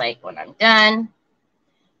it looks like when I'm done.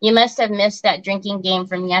 You must have missed that drinking game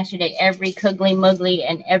from yesterday. Every Coogly Moogly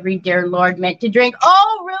and every dear Lord meant to drink.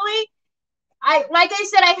 Oh, really? Like I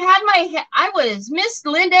said, I was, Miss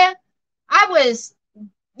Linda,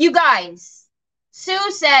 you guys,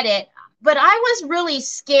 Sue said it, but I was really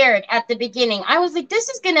scared at the beginning. I was like, this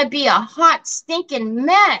is going to be a hot, stinking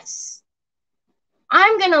mess.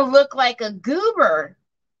 I'm going to look like a goober.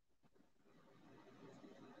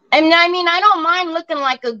 And I mean, I don't mind looking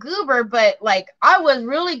like a goober, but like I was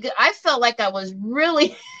really good. I felt like I was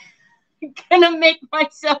really going to make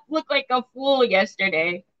myself look like a fool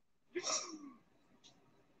yesterday.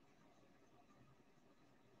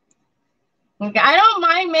 I don't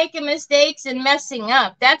mind making mistakes and messing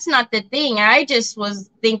up. That's not the thing. I just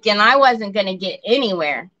was thinking I wasn't going to get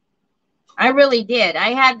anywhere. I really did. I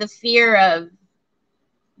had the fear of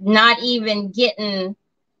not even getting.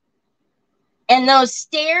 And those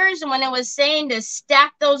stairs, when it was saying to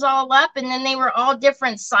stack those all up and then they were all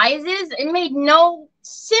different sizes, it made no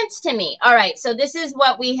sense to me. All right, so this is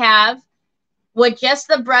what we have with just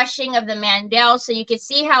the brushing of the Mandel. So you can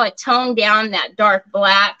see how it toned down that dark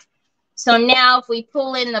black. So now if we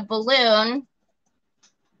pull in the balloon,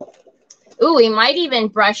 ooh, we might even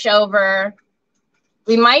brush over.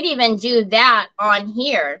 We might even do that on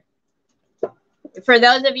here. For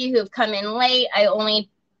those of you who've come in late, I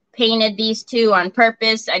only painted these two on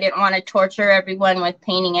purpose. I didn't want to torture everyone with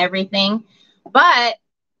painting everything. But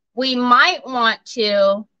we might want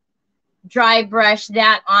to dry brush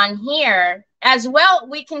that on here as well.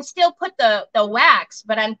 We can still put the wax,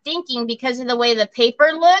 but I'm thinking because of the way the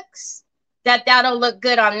paper looks, that'll look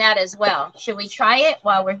good on that as well. Should we try it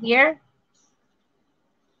while we're here?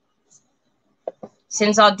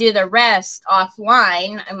 Since I'll do the rest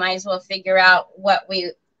offline, I might as well figure out what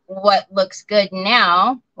looks good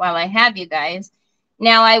now while I have you guys.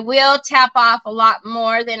 Now I will tap off a lot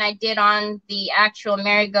more than I did on the actual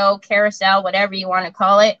merry-go carousel, whatever you want to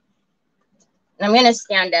call it. And I'm going to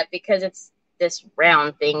stand up because it's this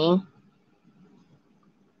round thingy.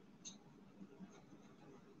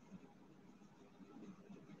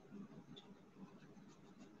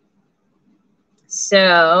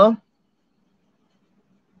 So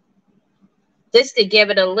just to give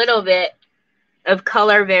it a little bit of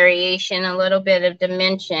color variation, a little bit of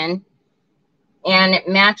dimension, and it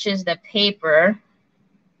matches the paper.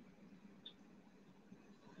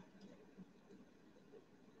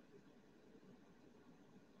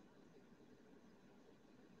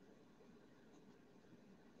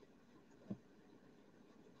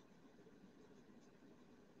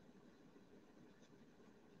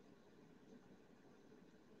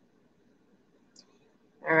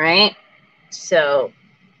 All right. So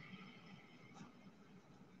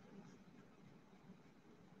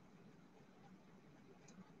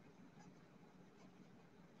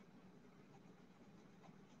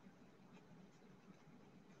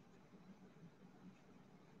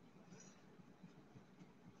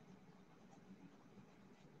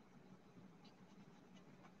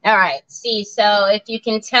all right. See, so if you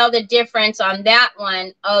can tell the difference on that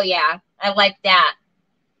one, oh yeah, I like that.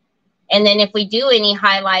 And then if we do any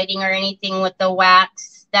highlighting or anything with the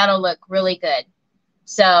wax, that'll look really good.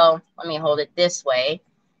 So let me hold it this way.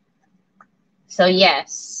 So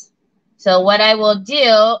yes. So what I will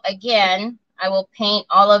do, again, I will paint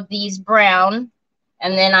all of these brown,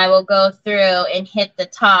 and then I will go through and hit the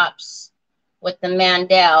tops with the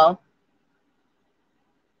Mandel.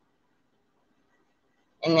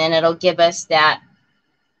 And then it'll give us that.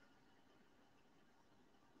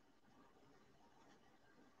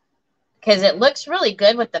 Because it looks really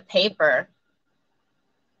good with the paper.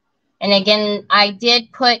 And again, I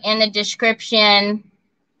did put in the description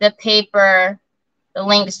the paper, the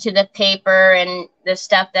links to the paper and the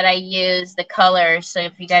stuff that I use, the colors. So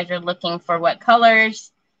if you guys are looking for what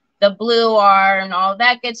colors the blue are and all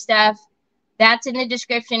that good stuff, that's in the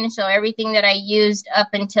description. So everything that I used up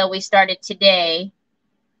until we started today.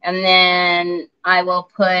 And then I will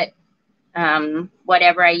put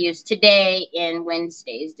whatever I use today in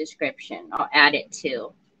Wednesday's description. I'll add it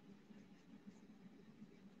too.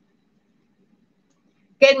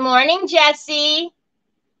 Good morning, Jesse.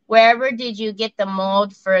 Wherever did you get the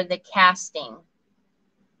mold for the casting?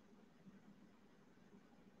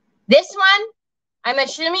 This one? I'm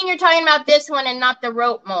assuming you're talking about this one and not the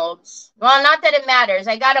rope molds. Well, not that it matters.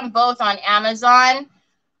 I got them both on Amazon.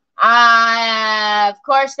 Of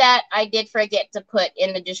course, that I did forget to put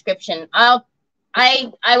in the description. I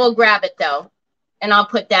will grab it though, and I'll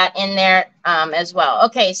put that in there as well.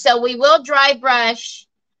 Okay, so we will dry brush.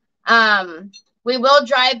 We will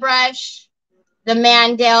dry brush the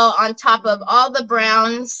Mandel on top of all the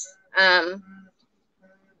browns. I've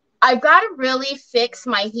got to really fix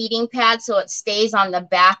my heating pad so it stays on the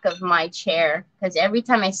back of my chair, because every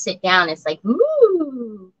time I sit down, it's like,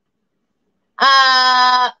 ooh.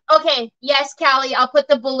 Okay, yes, Callie, I'll put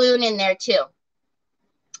the balloon in there too.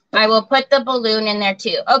 I will put the balloon in there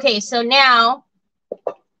too. Okay, so now,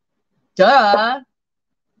 duh,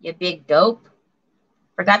 you big dope.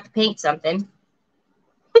 Forgot to paint something.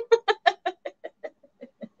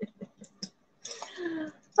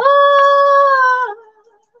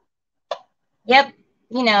 Yep,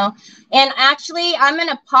 you know, and actually I'm going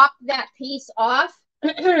to pop that piece off.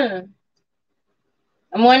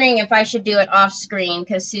 I'm wondering if I should do it off screen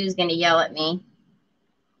because Sue's going to yell at me.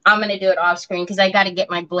 I'm going to do it off screen because I got to get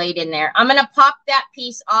my blade in there. I'm going to pop that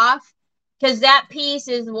piece off because that piece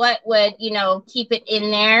is what would, you know, keep it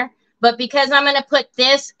in there. But because I'm going to put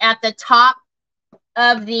this at the top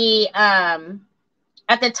of the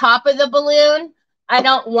balloon, I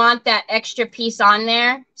don't want that extra piece on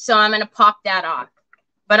there, so I'm going to pop that off.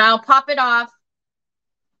 But I'll pop it off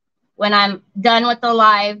when I'm done with the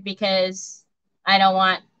live because I don't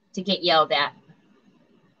want to get yelled at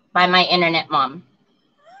by my internet mom.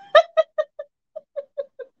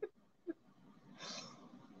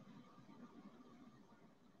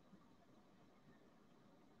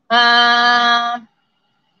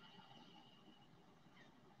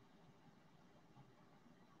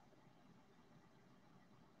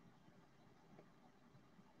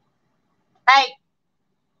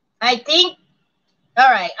 I think, all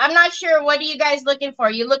right, I'm not sure. What are you guys looking for?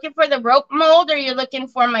 You looking for the rope mold or you're looking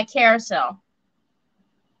for my carousel?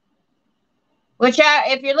 Which,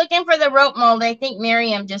 if you're looking for the rope mold, I think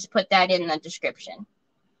Miriam just put that in the description.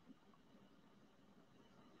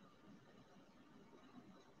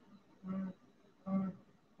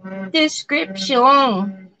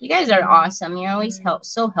 Description. You guys are awesome. You're always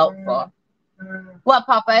so helpful. What,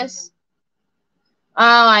 Papas?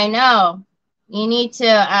 Oh, I know. You need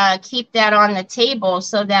to keep that on the table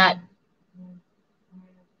so that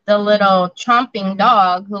the little chomping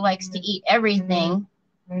dog who likes to eat everything.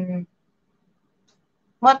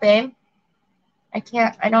 What, babe?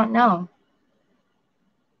 I don't know.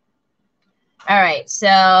 All right,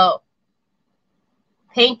 so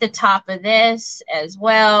paint the top of this as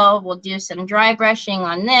well. We'll do some dry brushing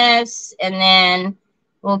on this, and then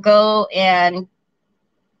we'll go and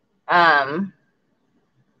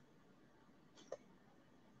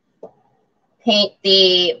paint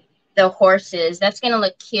the horses. That's going to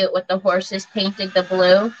look cute with the horses painted the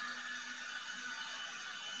blue.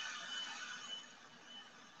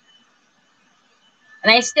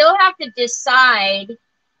 And I still have to decide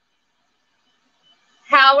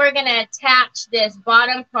how we're going to attach this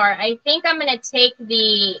bottom part. I think I'm going to take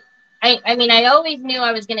the, I mean, I always knew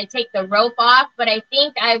I was going to take the rope off, but I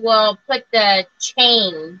think I will put the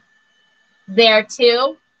chain there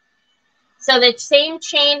too. So the same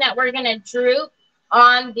chain that we're going to droop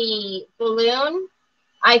on the balloon,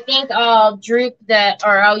 I think I'll droop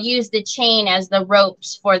I'll use the chain as the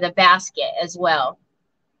ropes for the basket as well.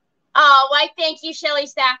 Oh, why, thank you, Shelly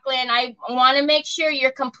Sacklin. I want to make sure you're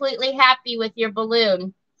completely happy with your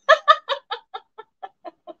balloon.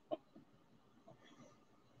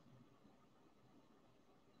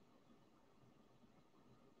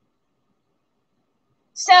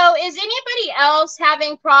 So is anybody else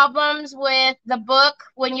having problems with the book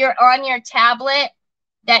when you're on your tablet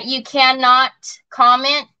that you cannot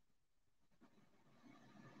comment?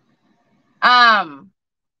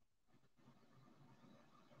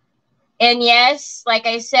 And yes, like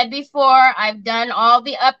I said before, I've done all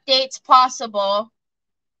the updates possible,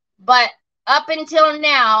 but up until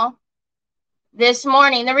now, this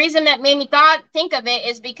morning, the reason that made me think of it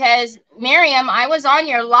is because, Miriam, I was on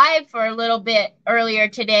your live for a little bit earlier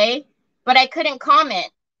today, but I couldn't comment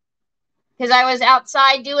because I was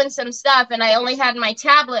outside doing some stuff and I only had my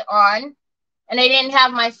tablet on and I didn't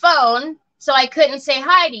have my phone, so I couldn't say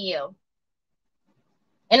hi to you.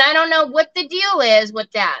 And I don't know what the deal is with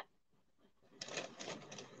that.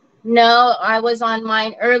 No, I was on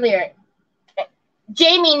mine earlier.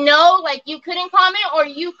 Jamie, no, like you couldn't comment, or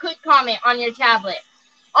you could comment on your tablet.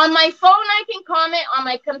 On my phone, I can comment. On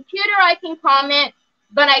my computer, I can comment,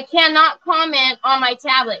 but I cannot comment on my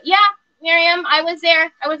tablet. Yeah, Miriam, I was there.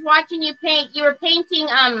 I was watching you paint. You were painting,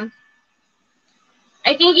 I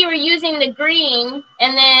think you were using the green,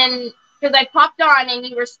 and then, because I popped on and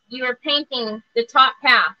you were painting the top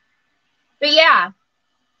half. But yeah,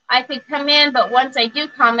 I could come in, but once I do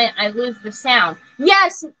comment, I lose the sound.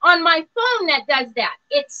 Yes, on my phone that does that.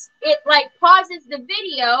 It like pauses the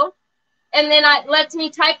video, and then it lets me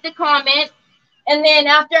type the comment, and then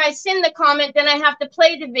after I send the comment, then I have to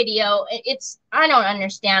play the video. I don't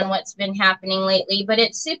understand what's been happening lately, but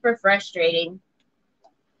it's super frustrating.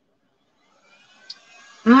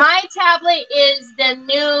 My tablet is the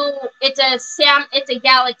new, it's a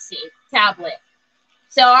Galaxy tablet.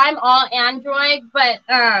 So I'm all Android, but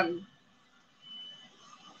I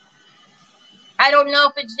don't know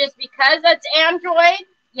if it's just because it's Android.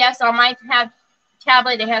 Yes, on my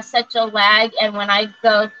tablet, it has such a lag, and when I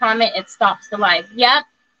go comment, it stops the live. Yep.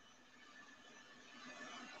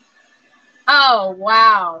 Oh,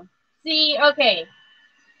 wow. See, okay.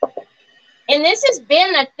 And this has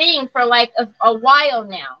been a thing for like a while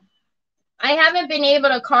now. I haven't been able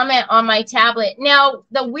to comment on my tablet. Now,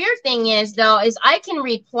 the weird thing is, though, is I can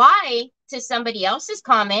reply to somebody else's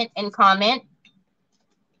comment and comment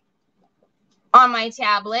on my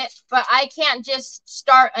tablet, but I can't just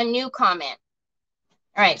start a new comment.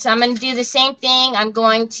 All right, so I'm going to do the same thing. I'm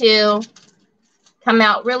going to come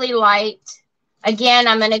out really light. Again,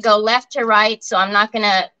 I'm going to go left to right, so I'm not going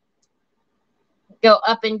to go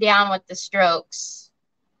up and down with the strokes.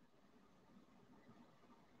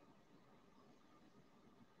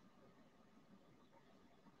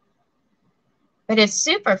 But it's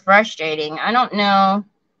super frustrating. I don't know.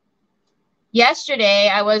 Yesterday,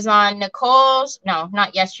 I was on Nicole's. No,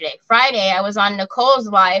 not yesterday. Friday, I was on Nicole's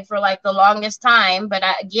live for like the longest time. But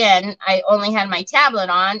again, I only had my tablet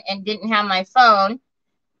on and didn't have my phone.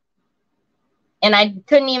 And I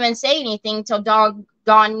couldn't even say anything until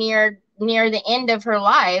doggone near the end of her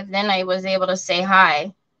live. Then I was able to say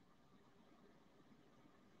hi.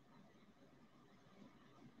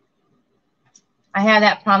 I had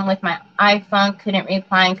that problem with my iPhone. Couldn't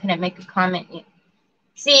reply and couldn't make a comment.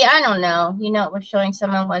 See, I don't know. You know, it was showing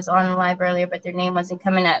someone was on live earlier, but their name wasn't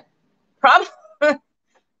coming up. Probably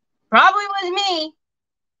was me,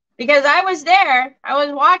 because I was there. I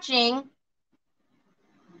was watching.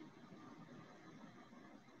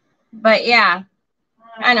 But yeah,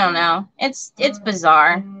 I don't know. It's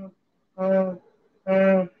bizarre.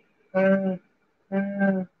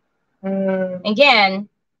 Again,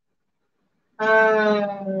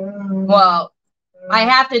 well, I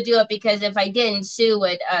have to do it because if I didn't, Sue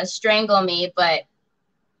would strangle me. But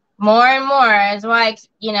more and more is like,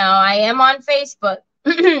 you know, I am on Facebook.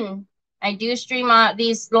 I do stream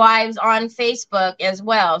these lives on Facebook as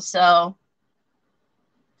well. So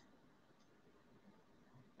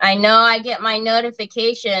I know I get my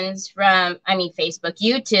notifications from, Facebook,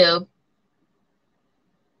 YouTube.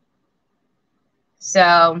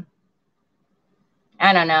 So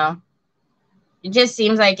I don't know. It just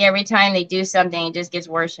seems like every time they do something, it just gets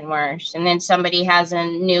worse and worse. And then somebody has a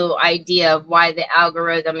new idea of why the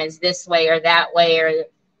algorithm is this way or that way, or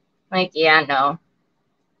like, yeah, no.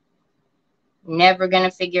 Never going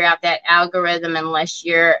to figure out that algorithm unless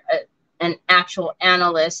you're an actual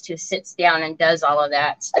analyst who sits down and does all of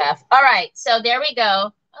that stuff. All right, so there we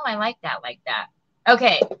go. Oh, I like that,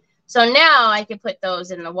 Okay, so now I can put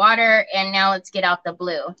those in the water, and now let's get out the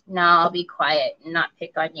blue. Now I'll be quiet and not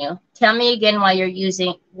pick on you. Tell me again while you're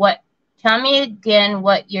using what. Tell me again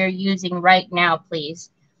what you're using right now,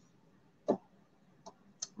 please.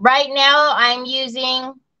 Right now, I'm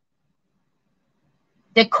using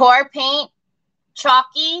Decor Paint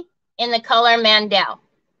Chalky in the color Mandel.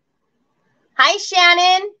 Hi,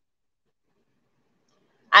 Shannon.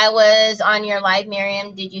 I was on your live,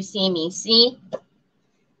 Miriam. Did you see me? See?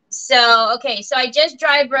 So, okay, so I just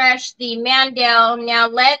dry brushed the Mandel. Now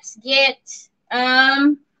let's get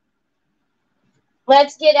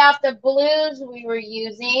out the blues we were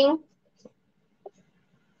using.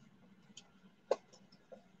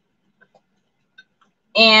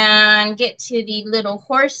 And get to the little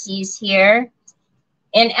horsies here.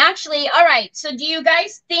 And actually, all right, so do you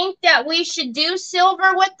guys think that we should do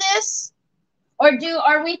silver with this? Or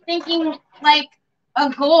are we thinking like a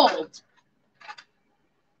gold?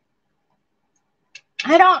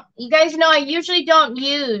 You guys know I usually don't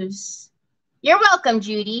use. You're welcome,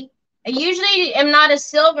 Judy. I usually am not a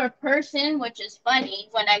silver person, which is funny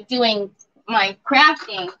when I'm doing my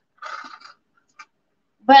crafting.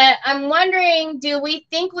 But I'm wondering, do we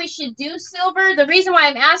think we should do silver? The reason why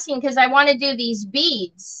I'm asking, because I want to do these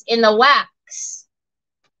beads in the wax.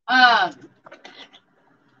 But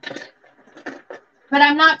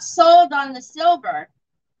I'm not sold on the silver.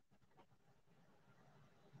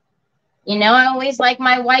 You know, I always like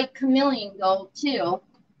my white chameleon gold, too.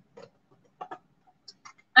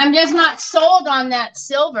 I'm just not sold on that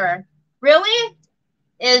silver. Really?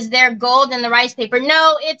 Is there gold in the rice paper?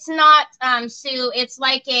 No, it's not, Sue. It's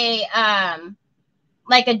like a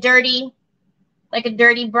dirty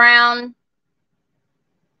brown.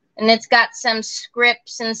 And it's got some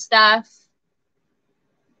scripts and stuff.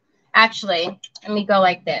 Actually, let me go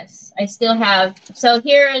like this. I still have, so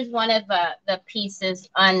here is one of the pieces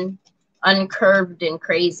uncurved and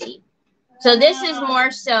crazy. So this is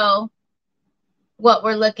more so what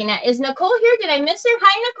we're looking at. Is Nicole here? Did I miss her?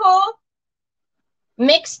 Hi, Nicole.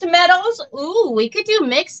 Mixed metals. Ooh, we could do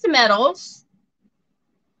mixed metals.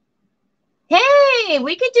 Hey,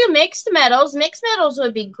 we could do mixed metals. Mixed metals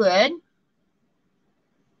would be good.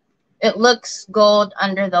 It looks gold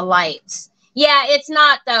under the lights. Yeah, it's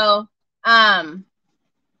not though.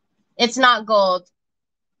 It's not gold.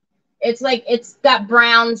 It's like it's got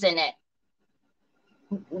browns in it.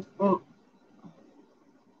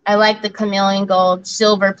 I like the chameleon gold.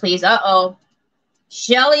 Silver, please. Uh-oh.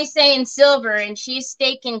 Shelly's saying silver, and she's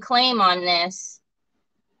staking claim on this.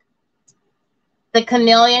 The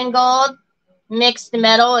chameleon gold, mixed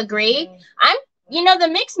metal, agree. The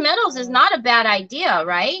mixed metals is not a bad idea,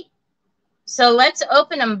 right? So let's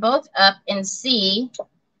open them both up and see.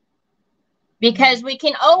 Because we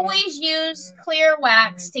can always use clear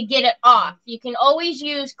wax to get it off. You can always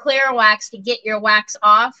use clear wax to get your wax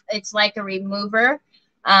off. It's like a remover.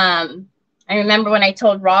 I remember when I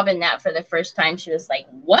told Robin that for the first time, she was like,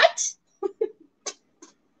 what?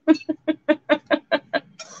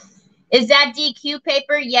 Is that DQ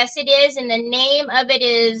paper? Yes, it is. And the name of it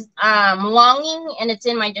is Longing, and it's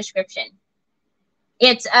in my description.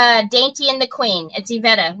 It's Dainty and the Queen. It's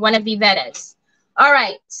Yvetta, one of Yvetta's. All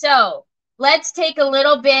right, so let's take a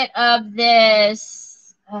little bit of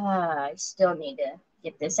this. I still need to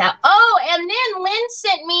get this out. Oh, and then Lynn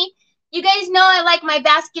sent me, you guys know I like my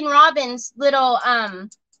Baskin-Robbins little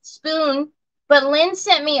spoon, but Lynn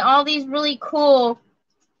sent me all these really cool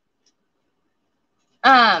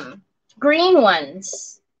green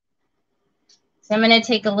ones. So I'm going to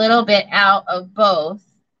take a little bit out of both,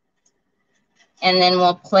 and then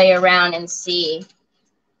we'll play around and see.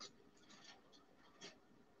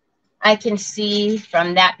 I can see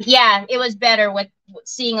from that. Yeah, it was better with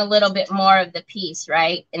seeing a little bit more of the piece,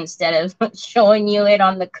 right? Instead of showing you it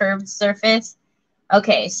on the curved surface.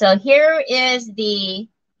 Okay, so here is the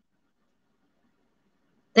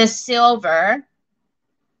silver.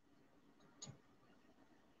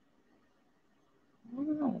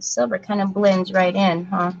 Oh, silver kind of blends right in,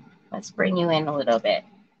 huh? Let's bring you in a little bit.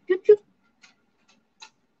 Doop, doop.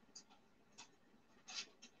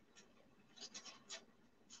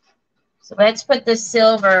 So let's put the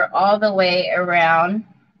silver all the way around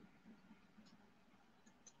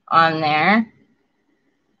on there.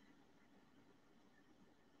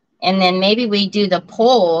 And then maybe we do the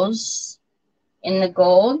poles in the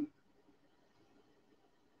gold.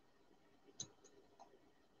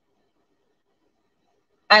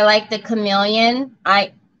 I like the chameleon.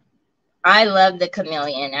 I love the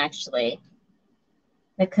chameleon, actually.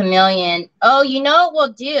 The chameleon. Oh, you know what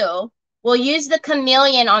we'll do? We'll use the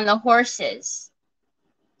chameleon on the horses.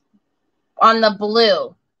 On the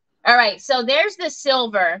blue. All right, so there's the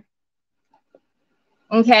silver.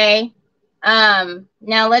 Okay.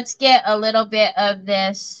 Now let's get a little bit of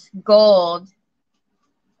this gold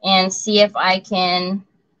and see if I can.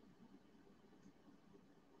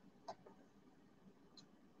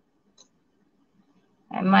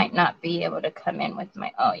 I might not be able to come in with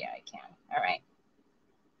my, oh yeah, I can. All right.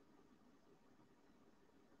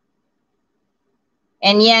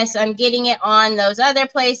 And yes, I'm getting it on those other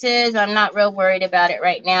places. I'm not real worried about it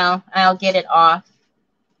right now. I'll get it off.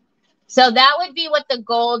 So that would be what the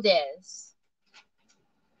gold is.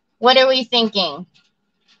 What are we thinking?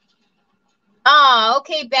 Oh,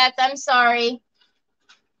 okay, Beth, I'm sorry.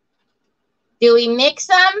 Do we mix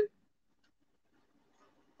them?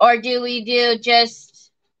 Or do we do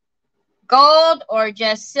just gold or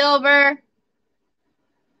just silver?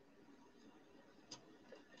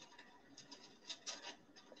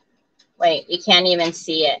 Wait, you can't even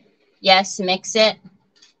see it. Yes, mix it.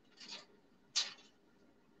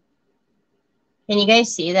 Can you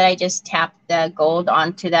guys see that I just tapped the gold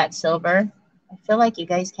onto that silver? I feel like you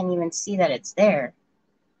guys can't even see that it's there.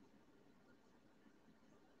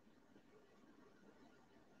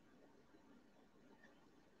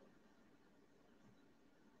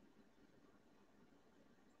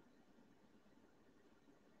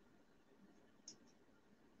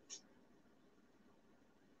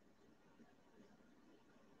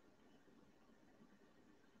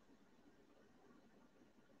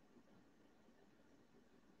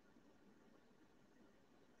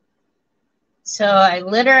 So I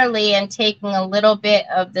literally am taking a little bit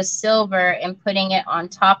of the silver and putting it on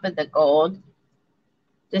top of the gold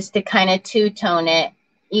just to kind of two-tone it.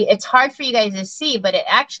 It's hard for you guys to see, but it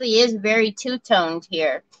actually is very two-toned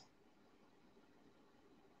here.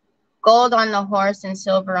 Gold on the horse and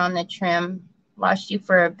silver on the trim. Lost you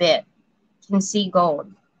for a bit. You can see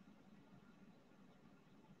gold.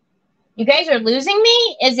 You guys are losing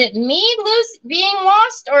me? Is it me being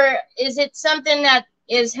lost, or is it something that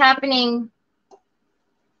is happening?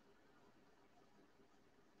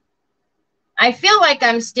 I feel like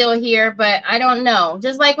I'm still here, but I don't know.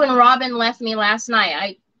 Just like when Robin left me last night,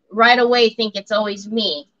 I right away think it's always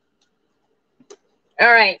me.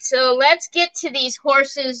 All right, so let's get to these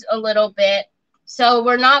horses a little bit. So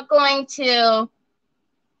we're not going to,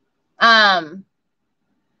 not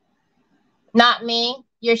me.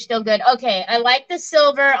 You're still good. Okay, I like the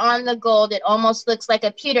silver on the gold. It almost looks like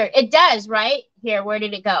a pewter. It does, right? Here, where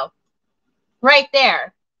did it go? Right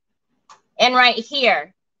there. And right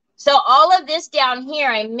here. So all of this down here,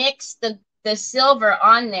 I mixed the silver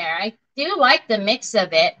on there. I do like the mix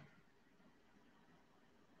of it.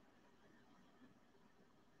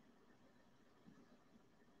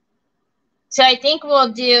 So I think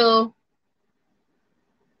we'll do,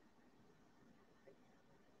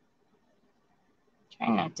 try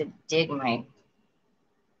not to dig my,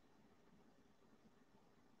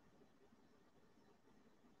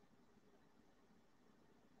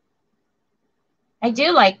 I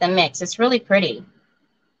do like the mix. It's really pretty.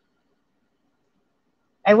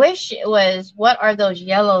 I wish it was, what are those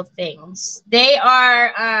yellow things? They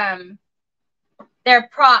are, they're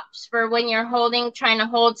props for when you're trying to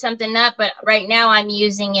hold something up, but right now I'm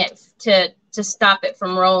using it to stop it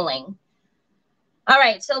from rolling. All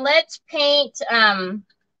right, so let's paint,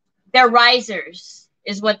 they're risers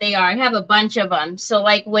is what they are. I have a bunch of them. So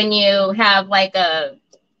like when you have like a,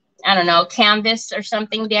 I don't know, canvas or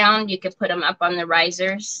something down, you could put them up on the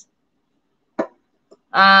risers.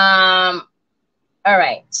 All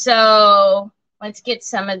right, so let's get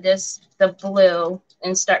some of this, the blue,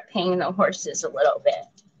 and start painting the horses a little bit.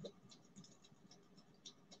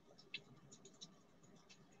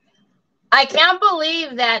 I can't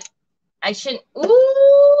believe that I shouldn't.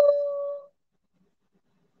 Ooh.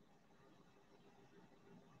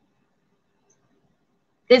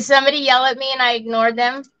 Did somebody yell at me and I ignored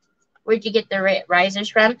them? Where'd you get the risers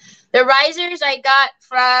from? The risers I got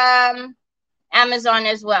from Amazon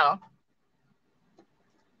as well.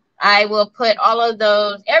 I will put all of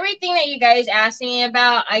those, everything that you guys asked me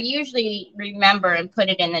about, I usually remember and put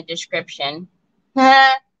it in the description.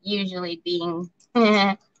 Usually being,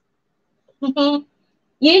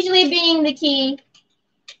 usually being the key.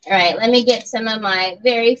 All right, let me get some of my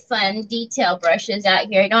very fun detail brushes out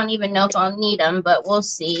here. I don't even know if I'll need them, but we'll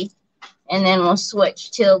see. And then we'll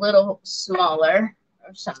switch to a little smaller,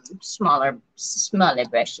 or some smaller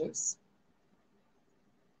brushes.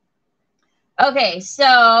 Okay,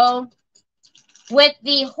 so With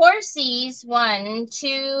the horsies, 1,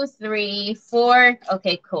 2, 3, 4.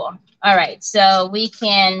 Okay, cool. All right, so we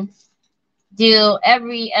can do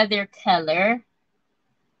every other color.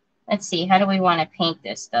 Let's see, how do we want to paint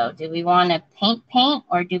this, though? Do we want to paint,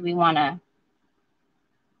 or do we want to...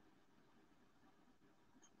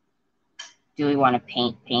 Do we want to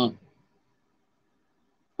paint?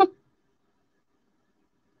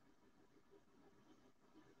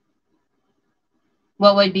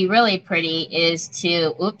 What would be really pretty is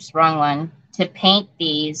to... Oops, wrong one. To paint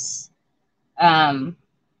these, and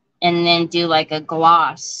then do like a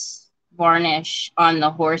gloss varnish on the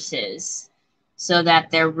horses so that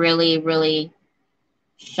they're really, really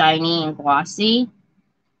shiny and glossy.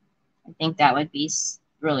 I think that would be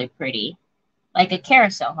really pretty. Like a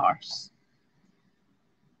carousel horse.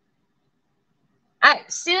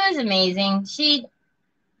 Sue is amazing.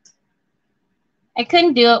 I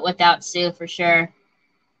couldn't do it without Sue for sure.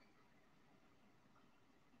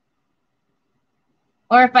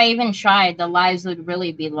 Or if I even tried, the lives would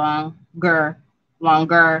really be longer.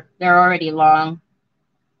 They're already long.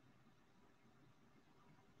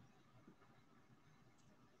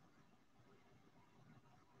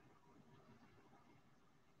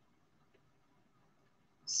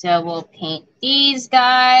 So we'll paint these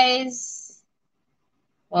guys.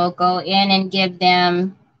 We'll go in and give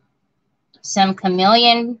them some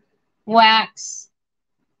chameleon wax.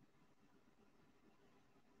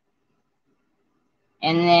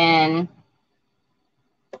 And then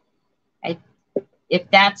if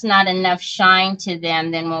that's not enough shine to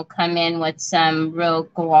them, then we'll come in with some real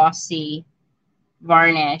glossy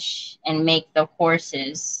varnish and make the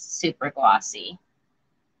horses super glossy.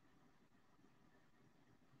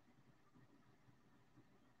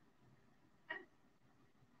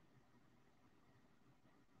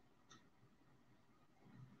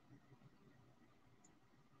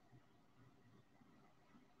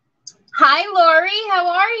 Hi, Lori. How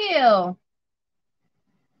are you?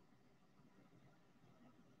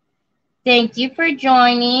 Thank you for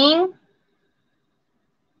joining.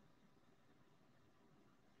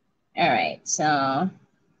 All right, so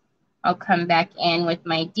I'll come back in with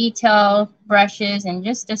my detail brushes in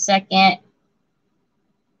just a second.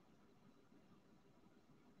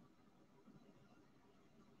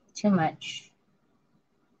 Too much.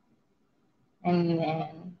 And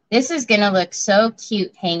then this is going to look so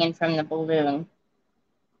cute hanging from the balloon.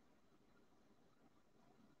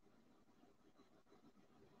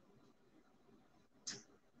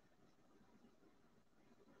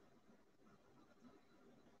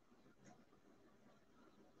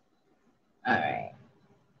 All right.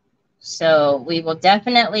 So we will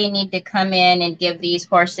definitely need to come in and give these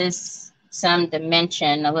horses some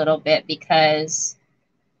dimension a little bit, because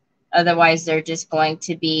otherwise they're just going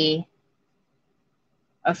to be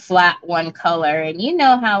a flat one color. And you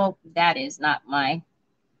know how that is not my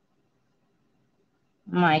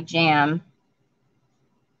jam.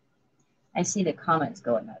 I see the comments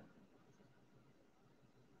going up.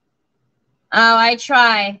 Oh, I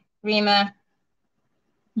try, Rima.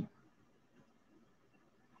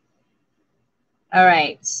 All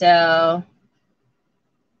right, so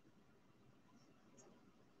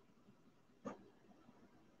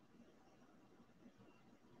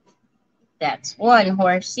that's one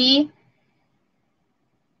horsey.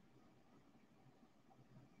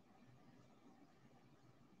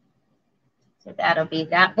 So that'll be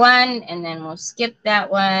that one, and then we'll skip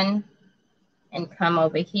that one and come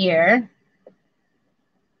over here.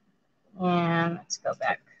 And let's go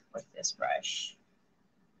back with this brush.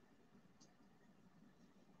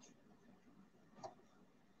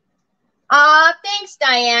 Thanks,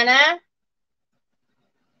 Diana.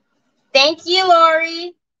 Thank you,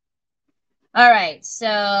 Lori. All right,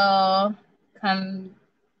 so come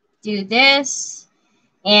do this.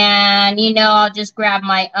 And, you know, I'll just grab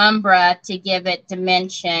my Umbra to give it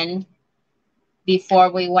dimension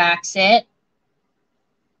before we wax it.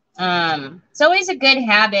 It's always a good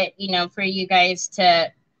habit, you know, for you guys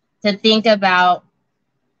to think about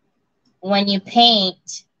when you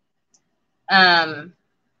paint.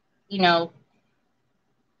 You know,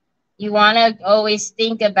 you want to always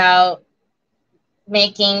think about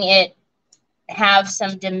making it have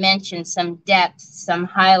some dimension, some depth, some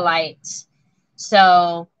highlights.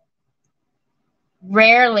 So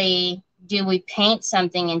rarely do we paint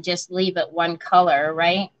something and just leave it one color,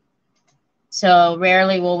 right? So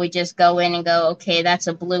rarely will we just go in and go, okay, that's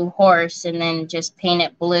a blue horse, and then just paint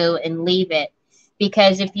it blue and leave it.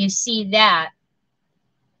 Because if you see that,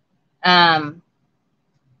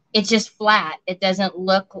 it's just flat. It doesn't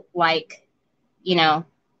look like, you know,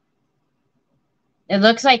 it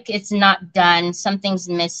looks like it's not done. Something's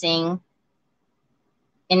missing.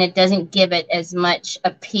 and it doesn't give it as much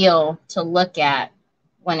appeal to look at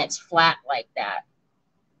when it's flat like that.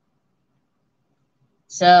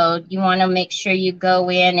 So you want to make sure you go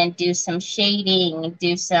in and do some shading,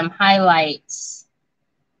 do some highlights.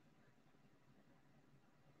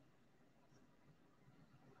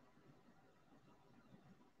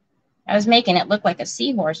 I was making it look like a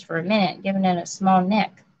seahorse for a minute, giving it a small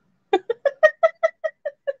neck. All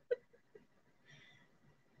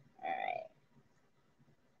right.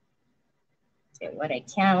 Do what I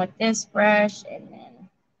can with this brush, and then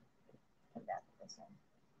come back with this one.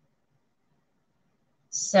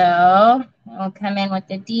 So I'll come in with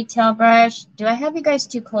the detail brush. Do I have you guys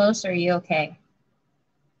too close, or are you okay?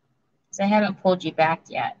 Because I haven't pulled you back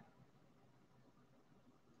yet.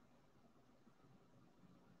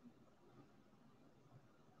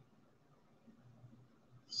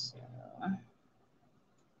 So,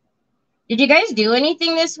 did you guys do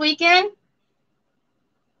anything this weekend?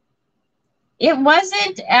 It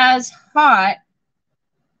wasn't as hot.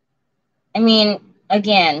 I mean,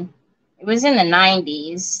 again, it was in the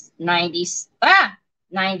 90s,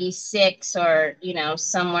 96 or, you know,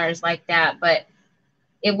 somewheres like that. But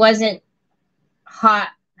it wasn't hot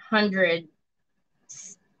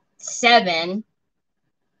 107.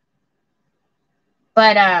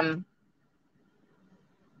 But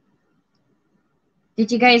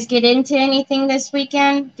did you guys get into anything this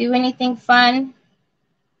weekend? Do anything fun?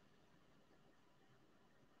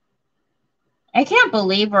 I can't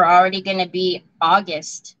believe we're already going to be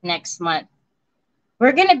August next month.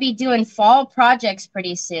 We're going to be doing fall projects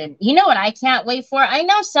pretty soon. You know what I can't wait for? I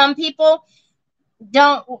know some people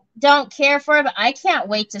don't care for it, but I can't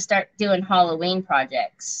wait to start doing Halloween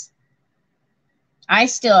projects. I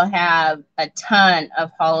still have a ton of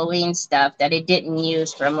Halloween stuff that I didn't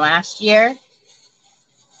use from last year.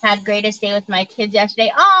 Had greatest day with my kids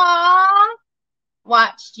yesterday. Aww!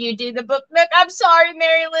 Watched you do the book nook. I'm sorry,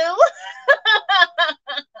 Mary Lou.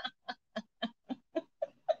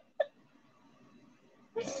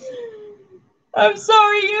 I'm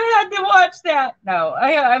sorry you had to watch that. No,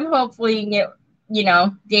 I'm hopefully it, you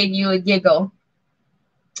know, gave you a giggle.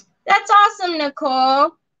 That's awesome,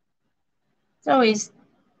 Nicole. It's always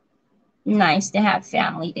nice to have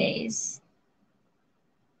family days.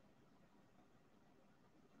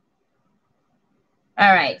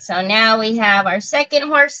 All right, so now we have our second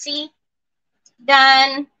horsey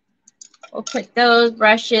done. We'll put those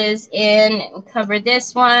brushes in and cover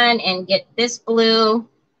this one and get this blue.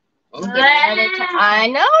 And get I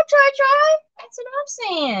know, try. That's what I'm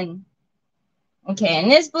saying. Okay, and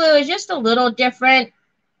this blue is just a little different.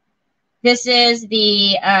 This is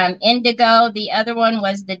the indigo. The other one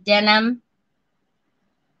was the denim.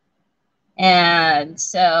 And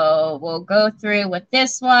so we'll go through with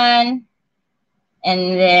this one.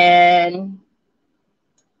 And then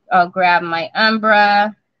I'll grab my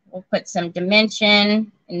umbra. We'll put some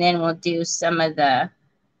dimension. And then we'll do some of the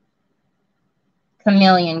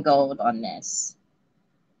chameleon gold on this.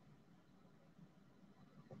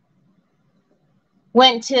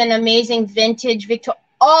 Went to an amazing vintage Victoria.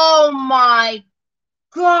 Oh my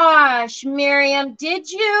gosh, Miriam, did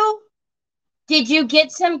you? Did you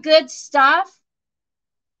get some good stuff?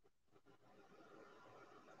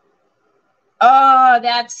 Oh,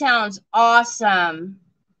 that sounds awesome.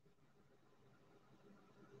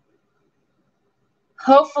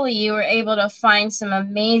 Hopefully you were able to find some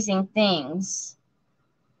amazing things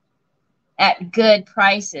at good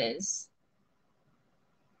prices.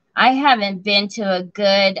 I haven't been to a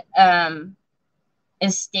good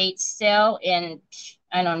estate sale in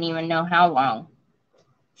I don't even know how long.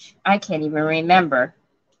 I can't even remember.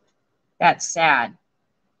 That's sad.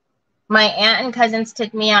 My aunt and cousins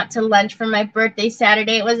took me out to lunch for my birthday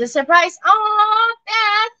Saturday. It was a surprise. Oh,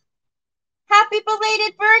 Beth! Happy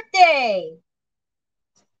belated birthday!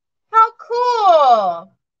 How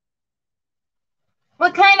cool!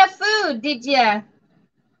 What kind of food did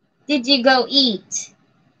you go eat?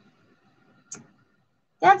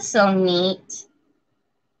 That's so neat.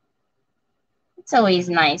 It's always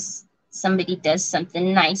nice. Somebody does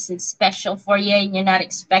something nice and special for you and you're not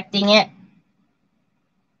expecting it.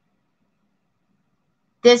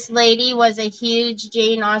 This lady was a huge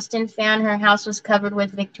Jane Austen fan. Her house was covered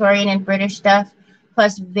with Victorian and British stuff,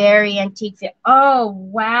 plus very antique. Oh,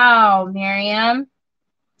 wow, Miriam.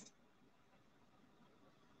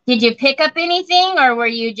 Did you pick up anything or were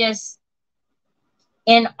you just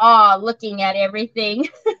in awe looking at everything?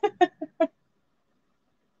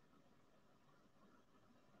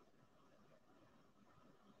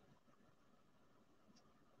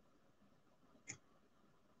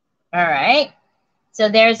 All right. So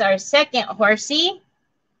there's our second horsey.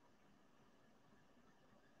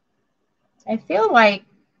 I feel like,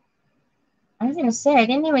 I was going to say, I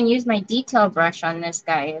didn't even use my detail brush on this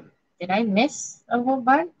guy. Did I miss a whole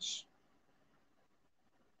bunch?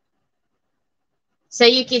 So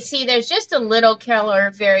you can see there's just a little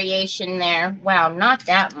color variation there. Wow, not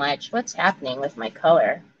that much. What's happening with my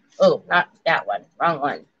color? Oh, not that one. Wrong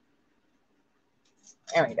one.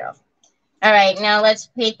 There we go. All right, now let's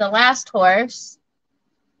paint the last horse.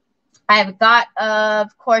 I've got,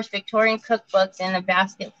 of course, Victorian cookbooks and a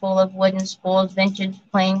basket full of wooden spools, vintage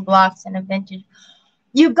plain blocks, and a vintage.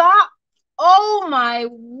 You got, oh my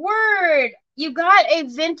word, you got a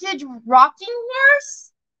vintage rocking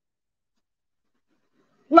horse?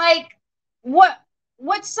 Like, what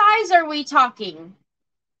size are we talking?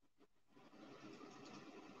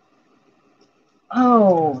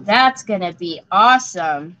 Oh, that's gonna be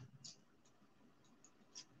awesome.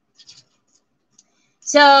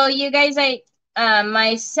 So you guys,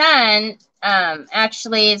 my son,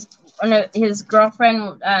 actually is one of his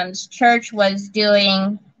girlfriend's church was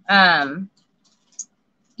doing,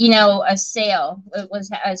 you know, a sale. It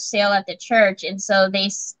was a sale at the church, and so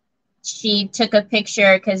she took a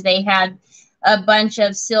picture because they had a bunch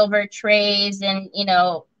of silver trays and, you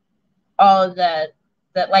know, all of the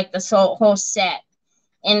like the whole set.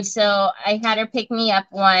 And so I had her pick me up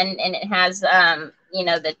one, and it has, you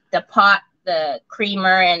know, the pot, the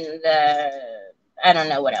creamer, and the, I don't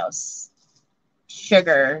know what else,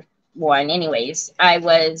 sugar one. Anyways, I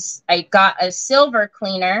got a silver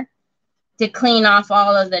cleaner to clean off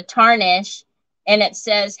all of the tarnish, and it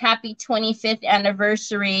says happy 25th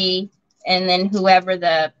anniversary, and then whoever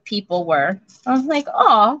the people were. I was like,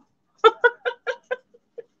 oh.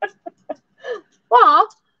 Well,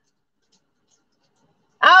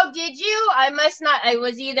 oh, did you? I must not. I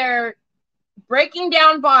was either breaking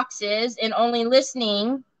down boxes and only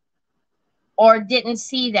listening, or didn't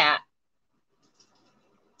see that.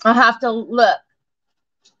 I'll have to look.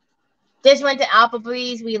 Just went to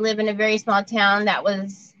Applebee's. We live in a very small town. That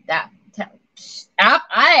was that.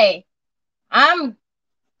 I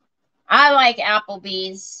like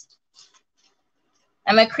Applebee's.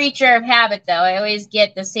 I'm a creature of habit, though. I always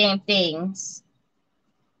get the same things.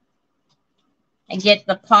 I get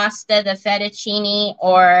the pasta, the fettuccine,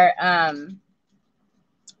 or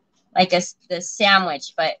like the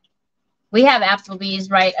sandwich. But we have Applebee's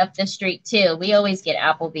right up the street, too. We always get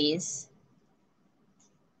Applebee's.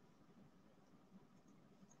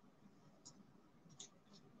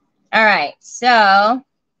 All right, so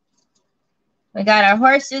we got our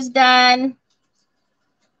horses done.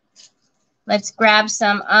 Let's grab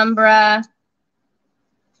some Umbra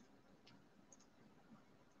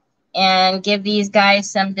and give these guys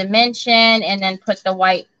some dimension, and then put the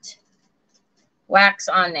white wax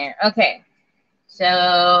on there. Okay,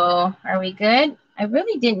 so are we good? I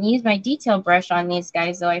really didn't use my detail brush on these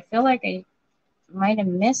guys, though. I feel like I might have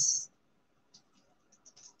missed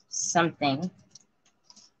something.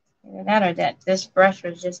 Either that or that this brush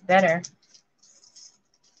was just better.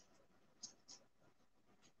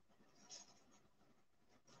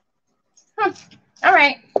 Huh. All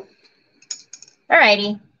right. All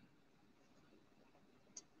righty.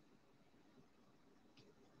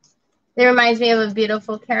 It reminds me of a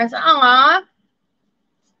beautiful carousel. Aww.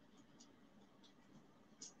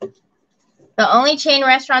 The only chain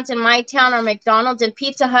restaurants in my town are McDonald's and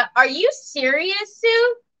Pizza Hut. Are you serious,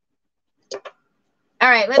 Sue? All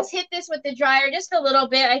right, let's hit this with the dryer just a little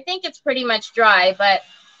bit. I think it's pretty much dry, but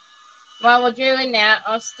while we're doing that,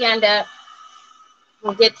 I'll stand up.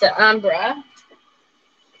 We'll get the Umbra.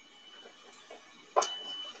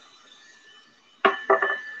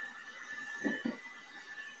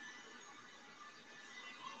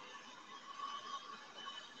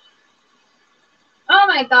 Oh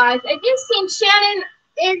my gosh, I just seen Shannon.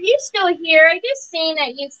 Are you still here? I just seen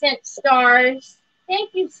that you sent stars.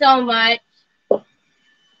 Thank you so much.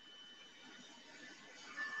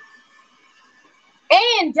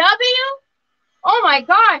 A&W? Oh my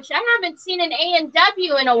gosh, I haven't seen an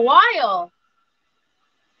A&W in a while.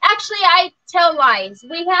 Actually, I tell lies.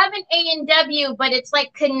 We have an A&W, but it's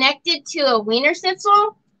like connected to a Wiener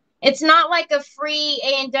Schnitzel. It's not like a free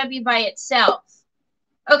A&W by itself.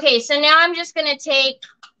 Okay, so now I'm just going to take,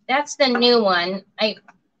 that's the new one. I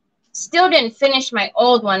still didn't finish my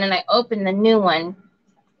old one, and I opened the new one.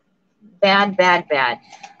 Bad, bad, bad.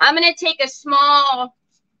 I'm going to take a small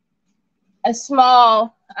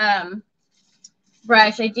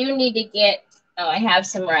brush. I do need to get, oh, I have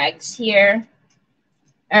some rags here.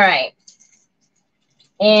 All right.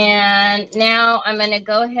 And now I'm going to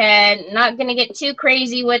go ahead, not going to get too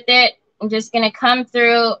crazy with it. I'm just going to come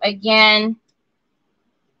through again,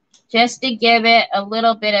 just to give it a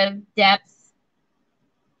little bit of depth.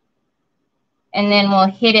 And then we'll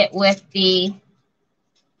hit it with the,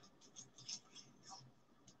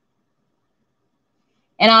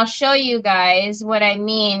 and I'll show you guys what I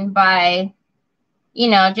mean by, you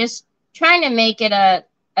know, just trying to make it a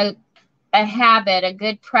habit, a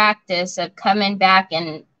good practice of coming back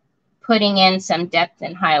and putting in some depth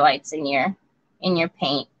and highlights in your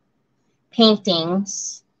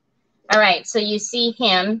paintings. All right, so you see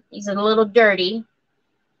him. He's a little dirty.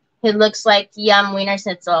 He looks like yum Wiener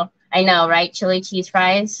Schnitzel. I know, right? Chili cheese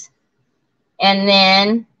fries. And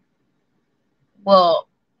then we'll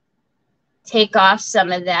take off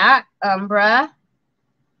some of that umbra,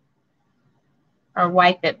 or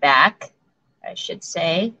wipe it back, I should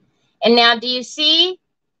say. And now do you see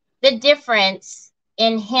the difference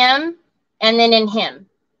in him and then in him?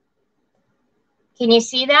 Can you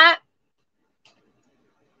see that?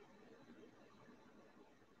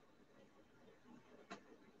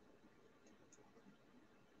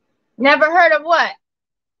 Never heard of what?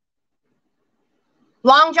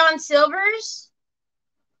 Long John Silver's?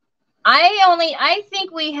 I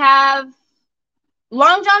think we have,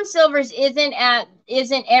 Long John Silver's isn't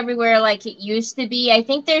everywhere like it used to be. I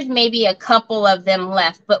think there's maybe a couple of them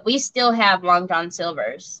left, but we still have Long John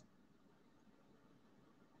Silver's.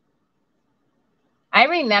 I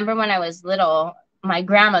remember when I was little, my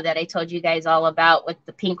grandma that I told you guys all about with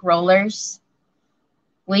the pink rollers,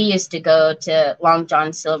 we used to go to Long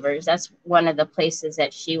John Silver's. That's one of the places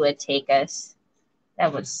that she would take us.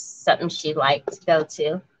 That was something she liked to go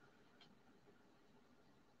to.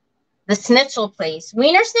 The Schnitzel place.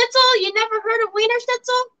 Wiener Schnitzel? You never heard of Wiener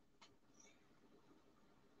Schnitzel?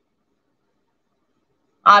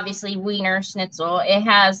 Obviously, Wiener Schnitzel. It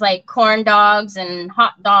has like corn dogs and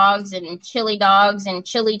hot dogs and chili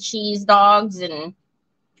cheese dogs, and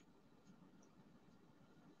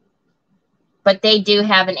but they do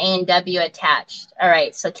have an A&W attached. All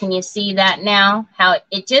right, so can you see that now? How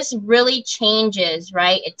it just really changes,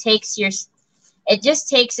 right? It just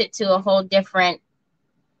takes it to a whole different.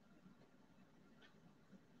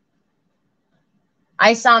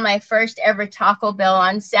 I saw my first ever Taco Bell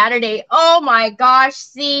on Saturday. Oh my gosh,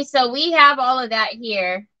 see, so we have all of that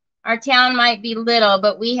here. Our town might be little,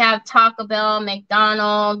 but we have Taco Bell,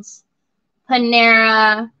 McDonald's,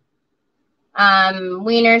 Panera,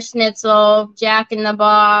 Wiener Schnitzel, Jack in the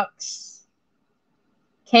Box,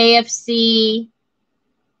 KFC,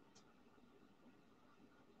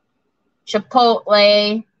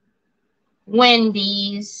 Chipotle,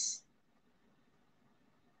 Wendy's.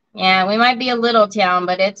 Yeah, we might be a little town,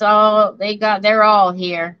 but it's all, they're all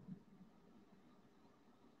here.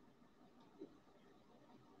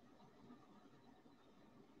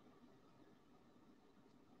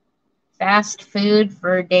 Fast food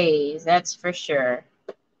for days, that's for sure.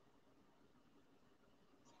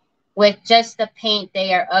 With just the paint,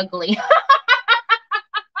 they are ugly.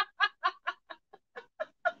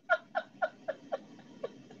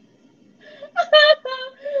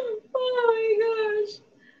 Oh my gosh.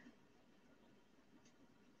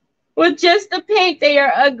 With just the paint, they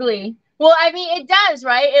are ugly. Well, I mean, it does,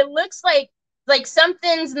 right? It looks like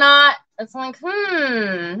something's not, it's like,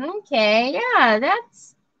 okay, yeah,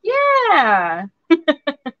 that's, yeah.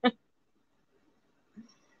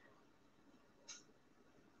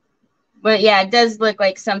 But yeah, it does look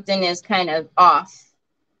like something is kind of off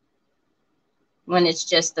when it's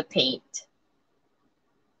just the paint.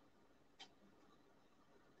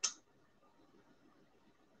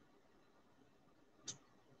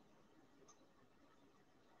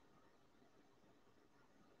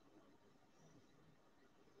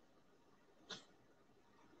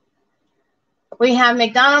 We have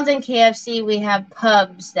McDonald's and KFC. We have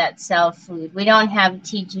pubs that sell food. We don't have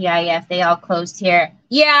TGIF. They all closed here.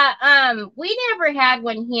 Yeah, we never had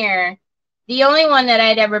one here. The only one that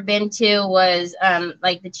I'd ever been to was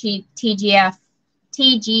like the TGIF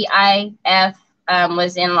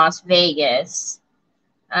was in Las Vegas.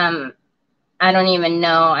 I don't even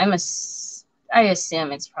know. I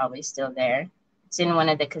assume it's probably still there. It's in one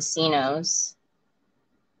of the casinos.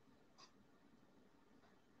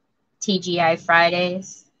 TGI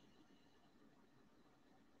Fridays.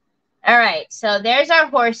 All right, so there's our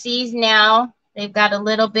horsies now. They've got a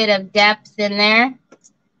little bit of depth in there.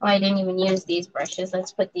 Oh, I didn't even use these brushes.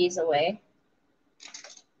 Let's put these away.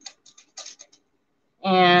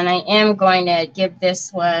 And I am going to give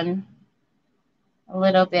this one a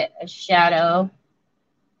little bit of shadow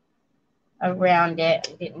around it.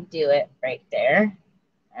 I didn't do it right there.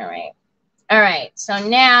 All right. All right, so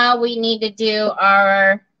now we need to do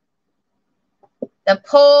the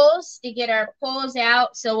poles to get our poles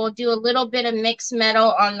out. So we'll do a little bit of mixed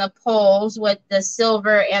metal on the poles with the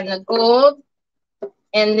silver and the gold.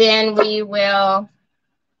 And then we will,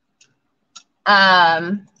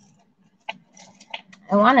 I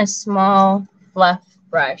want a small fluff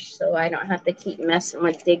brush so I don't have to keep messing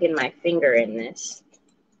with digging my finger in this.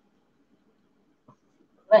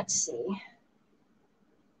 Let's see.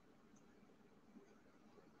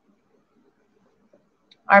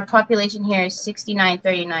 Our population here is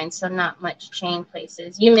 6939, so not much chain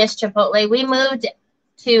places. You missed Chipotle. We moved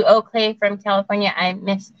to Oakley from California. I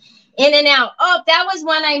missed In-N-Out. Oh, that was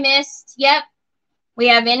one I missed. Yep. We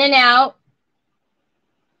have In-N-Out.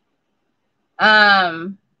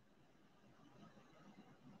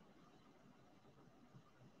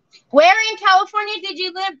 Where in California did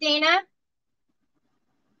you live, Dana?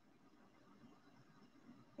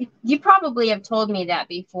 You probably have told me that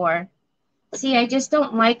before. See, I just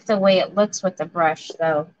don't like the way it looks with the brush,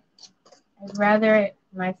 though. I'd rather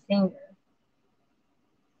my finger.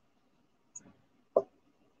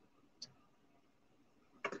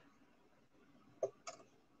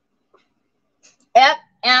 Yep,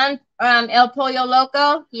 and El Pollo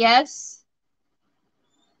Loco, yes.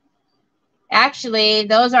 Actually,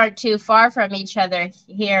 those aren't too far from each other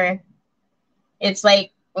here. It's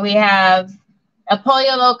like we have a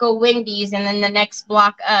Pollo Loco, Wendy's, and then the next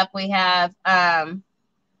block up we have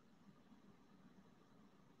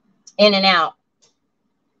In-N-Out.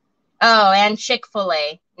 Oh, and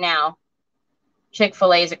Chick-fil-A now.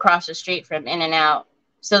 Chick-fil-A is across the street from In-N-Out.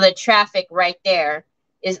 So the traffic right there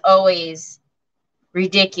is always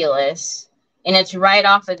ridiculous. And it's right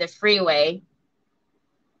off of the freeway.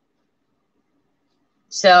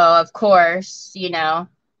 So, of course, you know,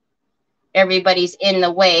 everybody's in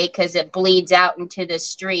the way because it bleeds out into the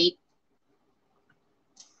street.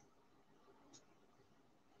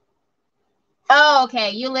 Oh,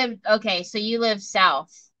 okay. You live, okay, so you live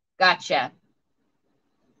south. Gotcha.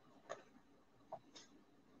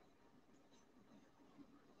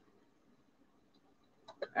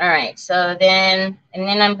 All right, so then, and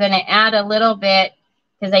then I'm going to add a little bit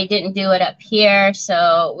because I didn't do it up here.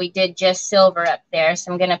 So we did just silver up there.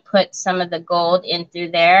 So I'm going to put some of the gold in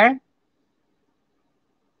through there.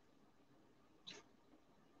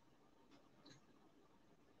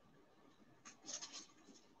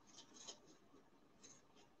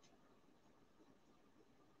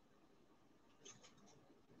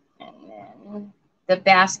 And then the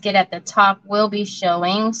basket at the top will be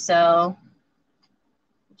showing. So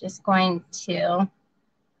I'm just going to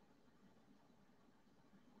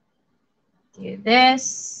do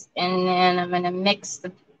this, and then I'm going to mix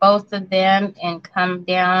both of them and come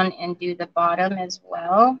down and do the bottom as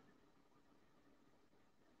well.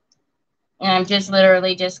 And I'm just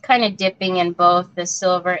literally just kind of dipping in both the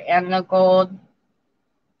silver and the gold.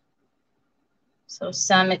 So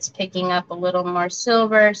some it's picking up a little more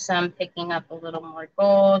silver, some picking up a little more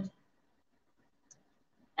gold.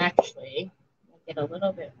 Actually, I'll get a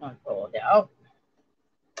little bit more gold out.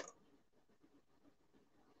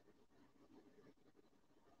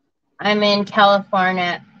 I'm in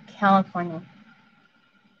California,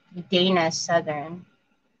 Dana Southern.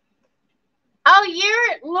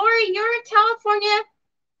 Oh, Lori, you're in California.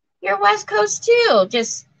 You're West Coast too.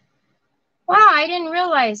 Just, wow, I didn't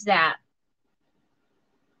realize that.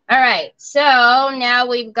 All right, so now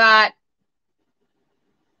we've got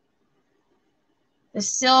the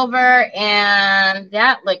silver, and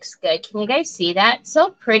that looks good. Can you guys see that? So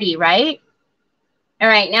pretty, right? All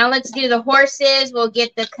right, now let's do the horses. We'll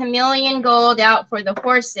get the chameleon gold out for the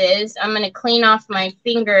horses. I'm going to clean off my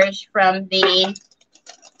fingers from the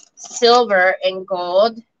silver and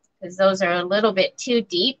gold because those are a little bit too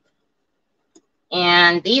deep.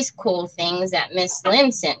 And these cool things that Miss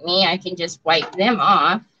Lynn sent me, I can just wipe them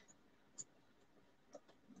off.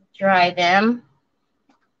 Dry them.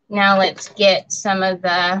 Now let's get some of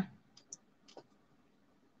the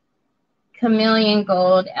chameleon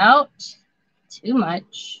gold out. Too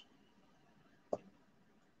much.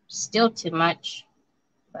 Still too much,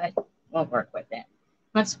 but we'll work with it.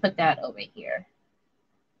 Let's put that over here.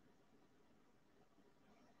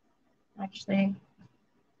 Actually,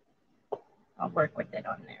 I'll work with it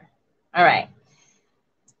on there. All right.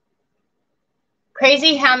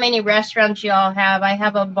 Crazy how many restaurants you all have. I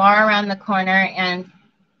have a bar around the corner and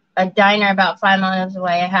a diner about 5 miles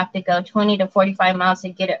away. I have to go 20 to 45 miles to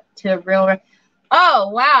get it to a real. Oh,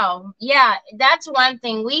 wow. Yeah, that's one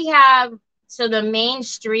thing. We have, so the main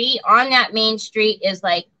street, on that main street is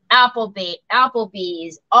like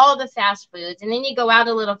Applebee's, all the fast foods. And then you go out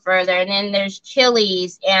a little further, and then there's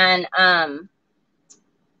Chili's and,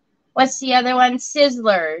 what's the other one?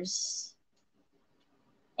 Sizzlers.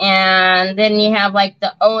 And then you have like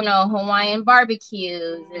the Ono Hawaiian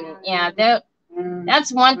barbecues. And yeah,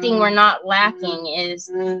 That's one thing we're not lacking is,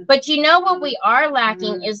 but you know what we are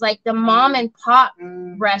lacking is like the mom and pop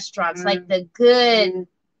restaurants, like the good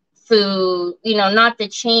food, you know, not the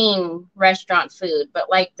chain restaurant food, but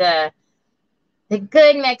like the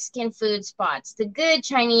good Mexican food spots, the good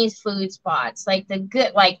Chinese food spots, like the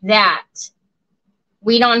good, like that.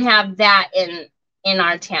 We don't have that in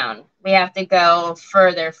our town. We have to go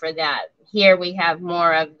further for that. Here we have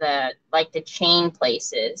more of the, like the chain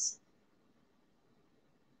places.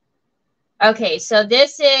 Okay, so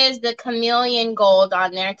this is the chameleon gold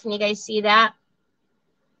on there. Can you guys see that?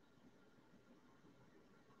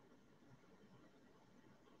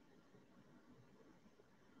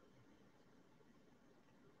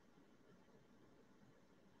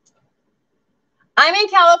 I'm in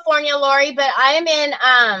California, Lori, but I'm in,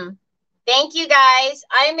 thank you guys.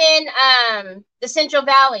 I'm in the Central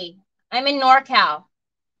Valley. I'm in NorCal.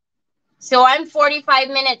 So I'm 45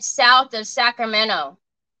 minutes south of Sacramento.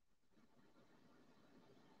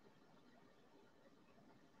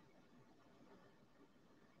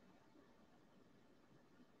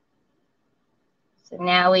 So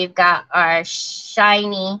now we've got our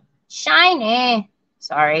shiny, sorry.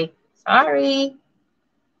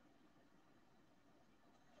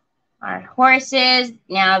 Our horses,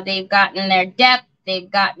 now they've gotten their depth, they've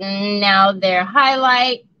gotten now their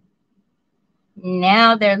highlight.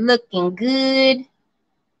 Now they're looking good.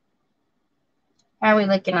 How are we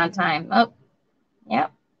looking on time? Oh,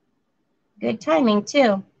 yep. Good timing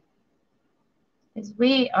too. Because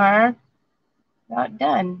we are about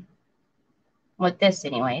done with this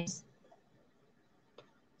anyways.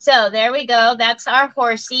 So there we go. That's our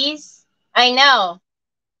horsies. I know.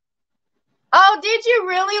 Oh, did you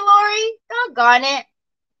really, Lori? Doggone it.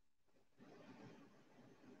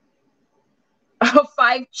 Oh,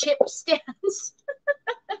 5 chip stands.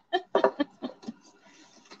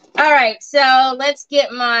 All right, so let's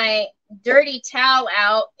get my dirty towel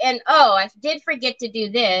out. And oh, I did forget to do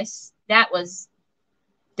this. That was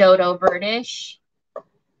dodo birdish.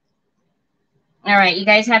 All right, you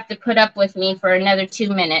guys have to put up with me for another 2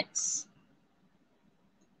 minutes.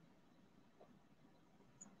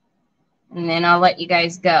 And then I'll let you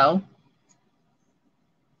guys go.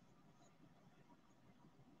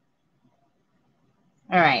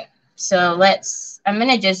 All right, so I'm going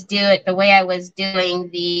to just do it the way I was doing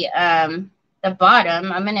the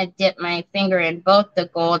bottom. I'm going to dip my finger in both the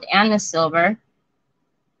gold and the silver.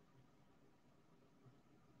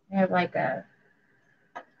 I have like a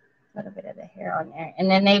little bit of the hair on there. And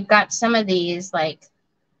then they've got some of these like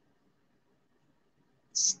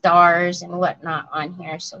stars and whatnot on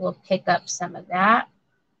here. So we'll pick up some of that.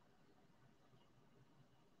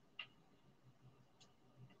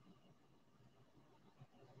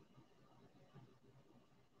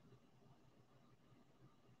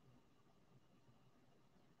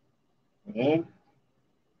 Okay. And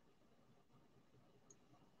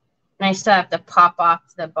I still have to pop off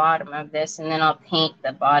the bottom of this, and then I'll paint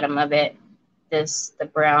the bottom of it, the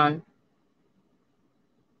brown.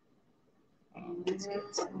 And let's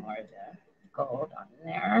get some more of the gold on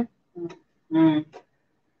there.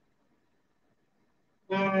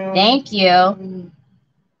 Thank you.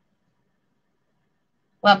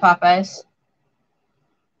 What, Papas?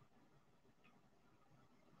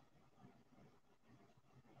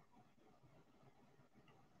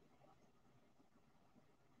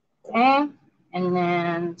 Okay, and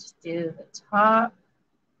then just do the top.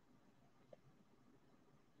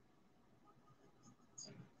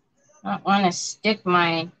 I don't want to stick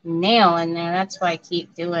my nail in there. That's why I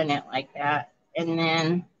keep doing it like that. And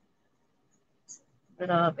then a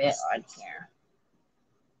little bit on here.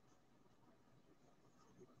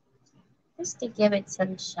 Just to give it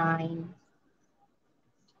some shine.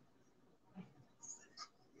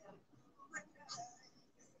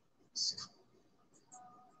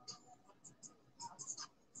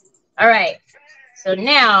 All right, so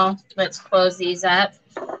now let's close these up.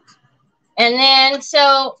 And then,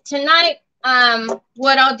 so tonight,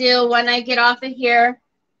 what I'll do when I get off of here,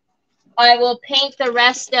 I will paint the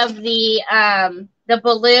rest of the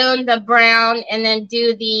balloon, the brown, and then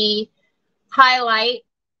do the highlight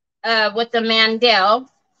with the Mandel.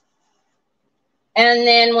 And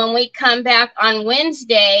then when we come back on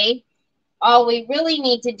Wednesday, all we really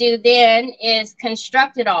need to do then is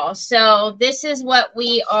construct it all. So this is what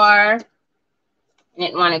we are. I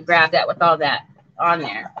didn't want to grab that with all that on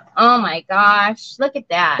there. Oh my gosh, look at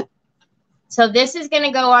that. So this is going to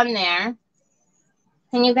go on there.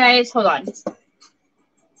 Can you guys hold on?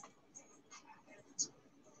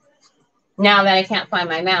 Now that I can't find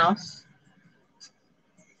my mouse.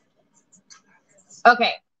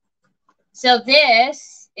 Okay. So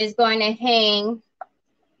this is going to hang.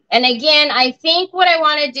 And again, I think what I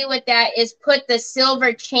want to do with that is put the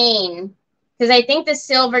silver chain, because I think the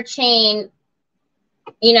silver chain,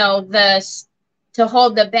 you know, to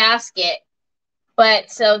hold the basket.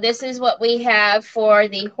 But so this is what we have for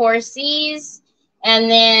the horsies.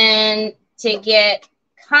 And then to get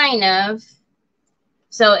kind of,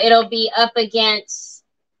 so it'll be up against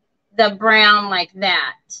the brown like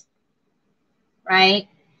that, right?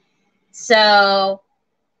 So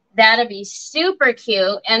that'll be super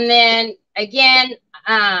cute. And then again,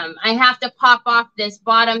 I have to pop off this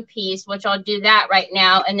bottom piece, which I'll do that right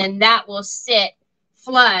now. And then that will sit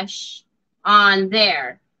flush on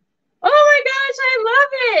there. Oh my gosh, I love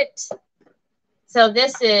it. So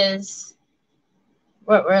this is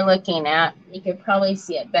what we're looking at. You can probably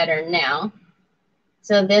see it better now.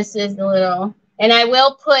 So this is the little, and I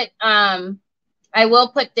will put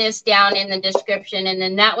this down in the description, and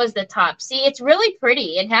then that was the top. See, it's really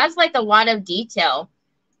pretty. It has like a lot of detail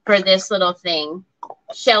for this little thing.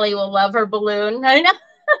 Shelly will love her balloon. I know.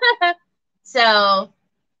 So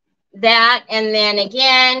that, and then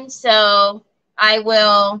again, so I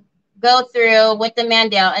will go through with the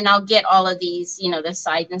Mandel, and I'll get all of these, you know, the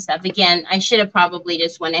sides and stuff. Again, I should have probably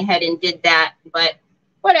just went ahead and did that, but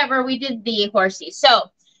whatever, we did the horsey. So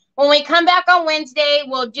when we come back on Wednesday,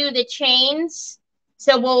 we'll do the chains.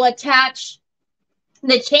 So we'll attach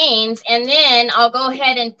the chains, and then I'll go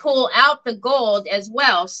ahead and pull out the gold as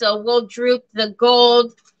well. So we'll droop the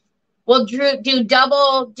gold. We'll do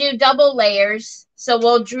double layers. So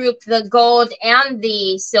we'll droop the gold and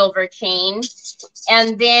the silver chain.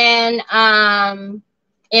 And then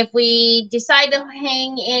if we decide to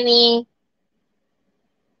hang any,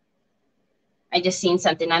 I just seen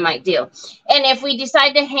something I might do. And if we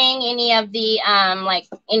decide to hang any of the, like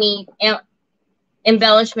any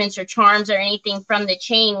embellishments or charms or anything from the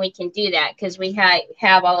chain, we can do that, because we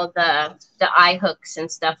have all of the eye hooks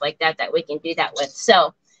and stuff like that we can do that with.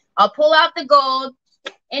 So I'll pull out the gold,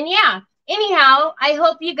 and yeah, anyhow, I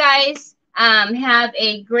hope you guys have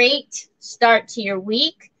a great start to your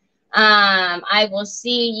week. I will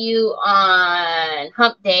see you on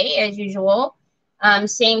hump day as usual,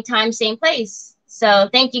 same time, same place. So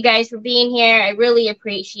thank you guys for being here. I really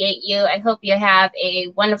appreciate you. I hope you have a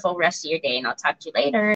wonderful rest of your day, and I'll talk to you later.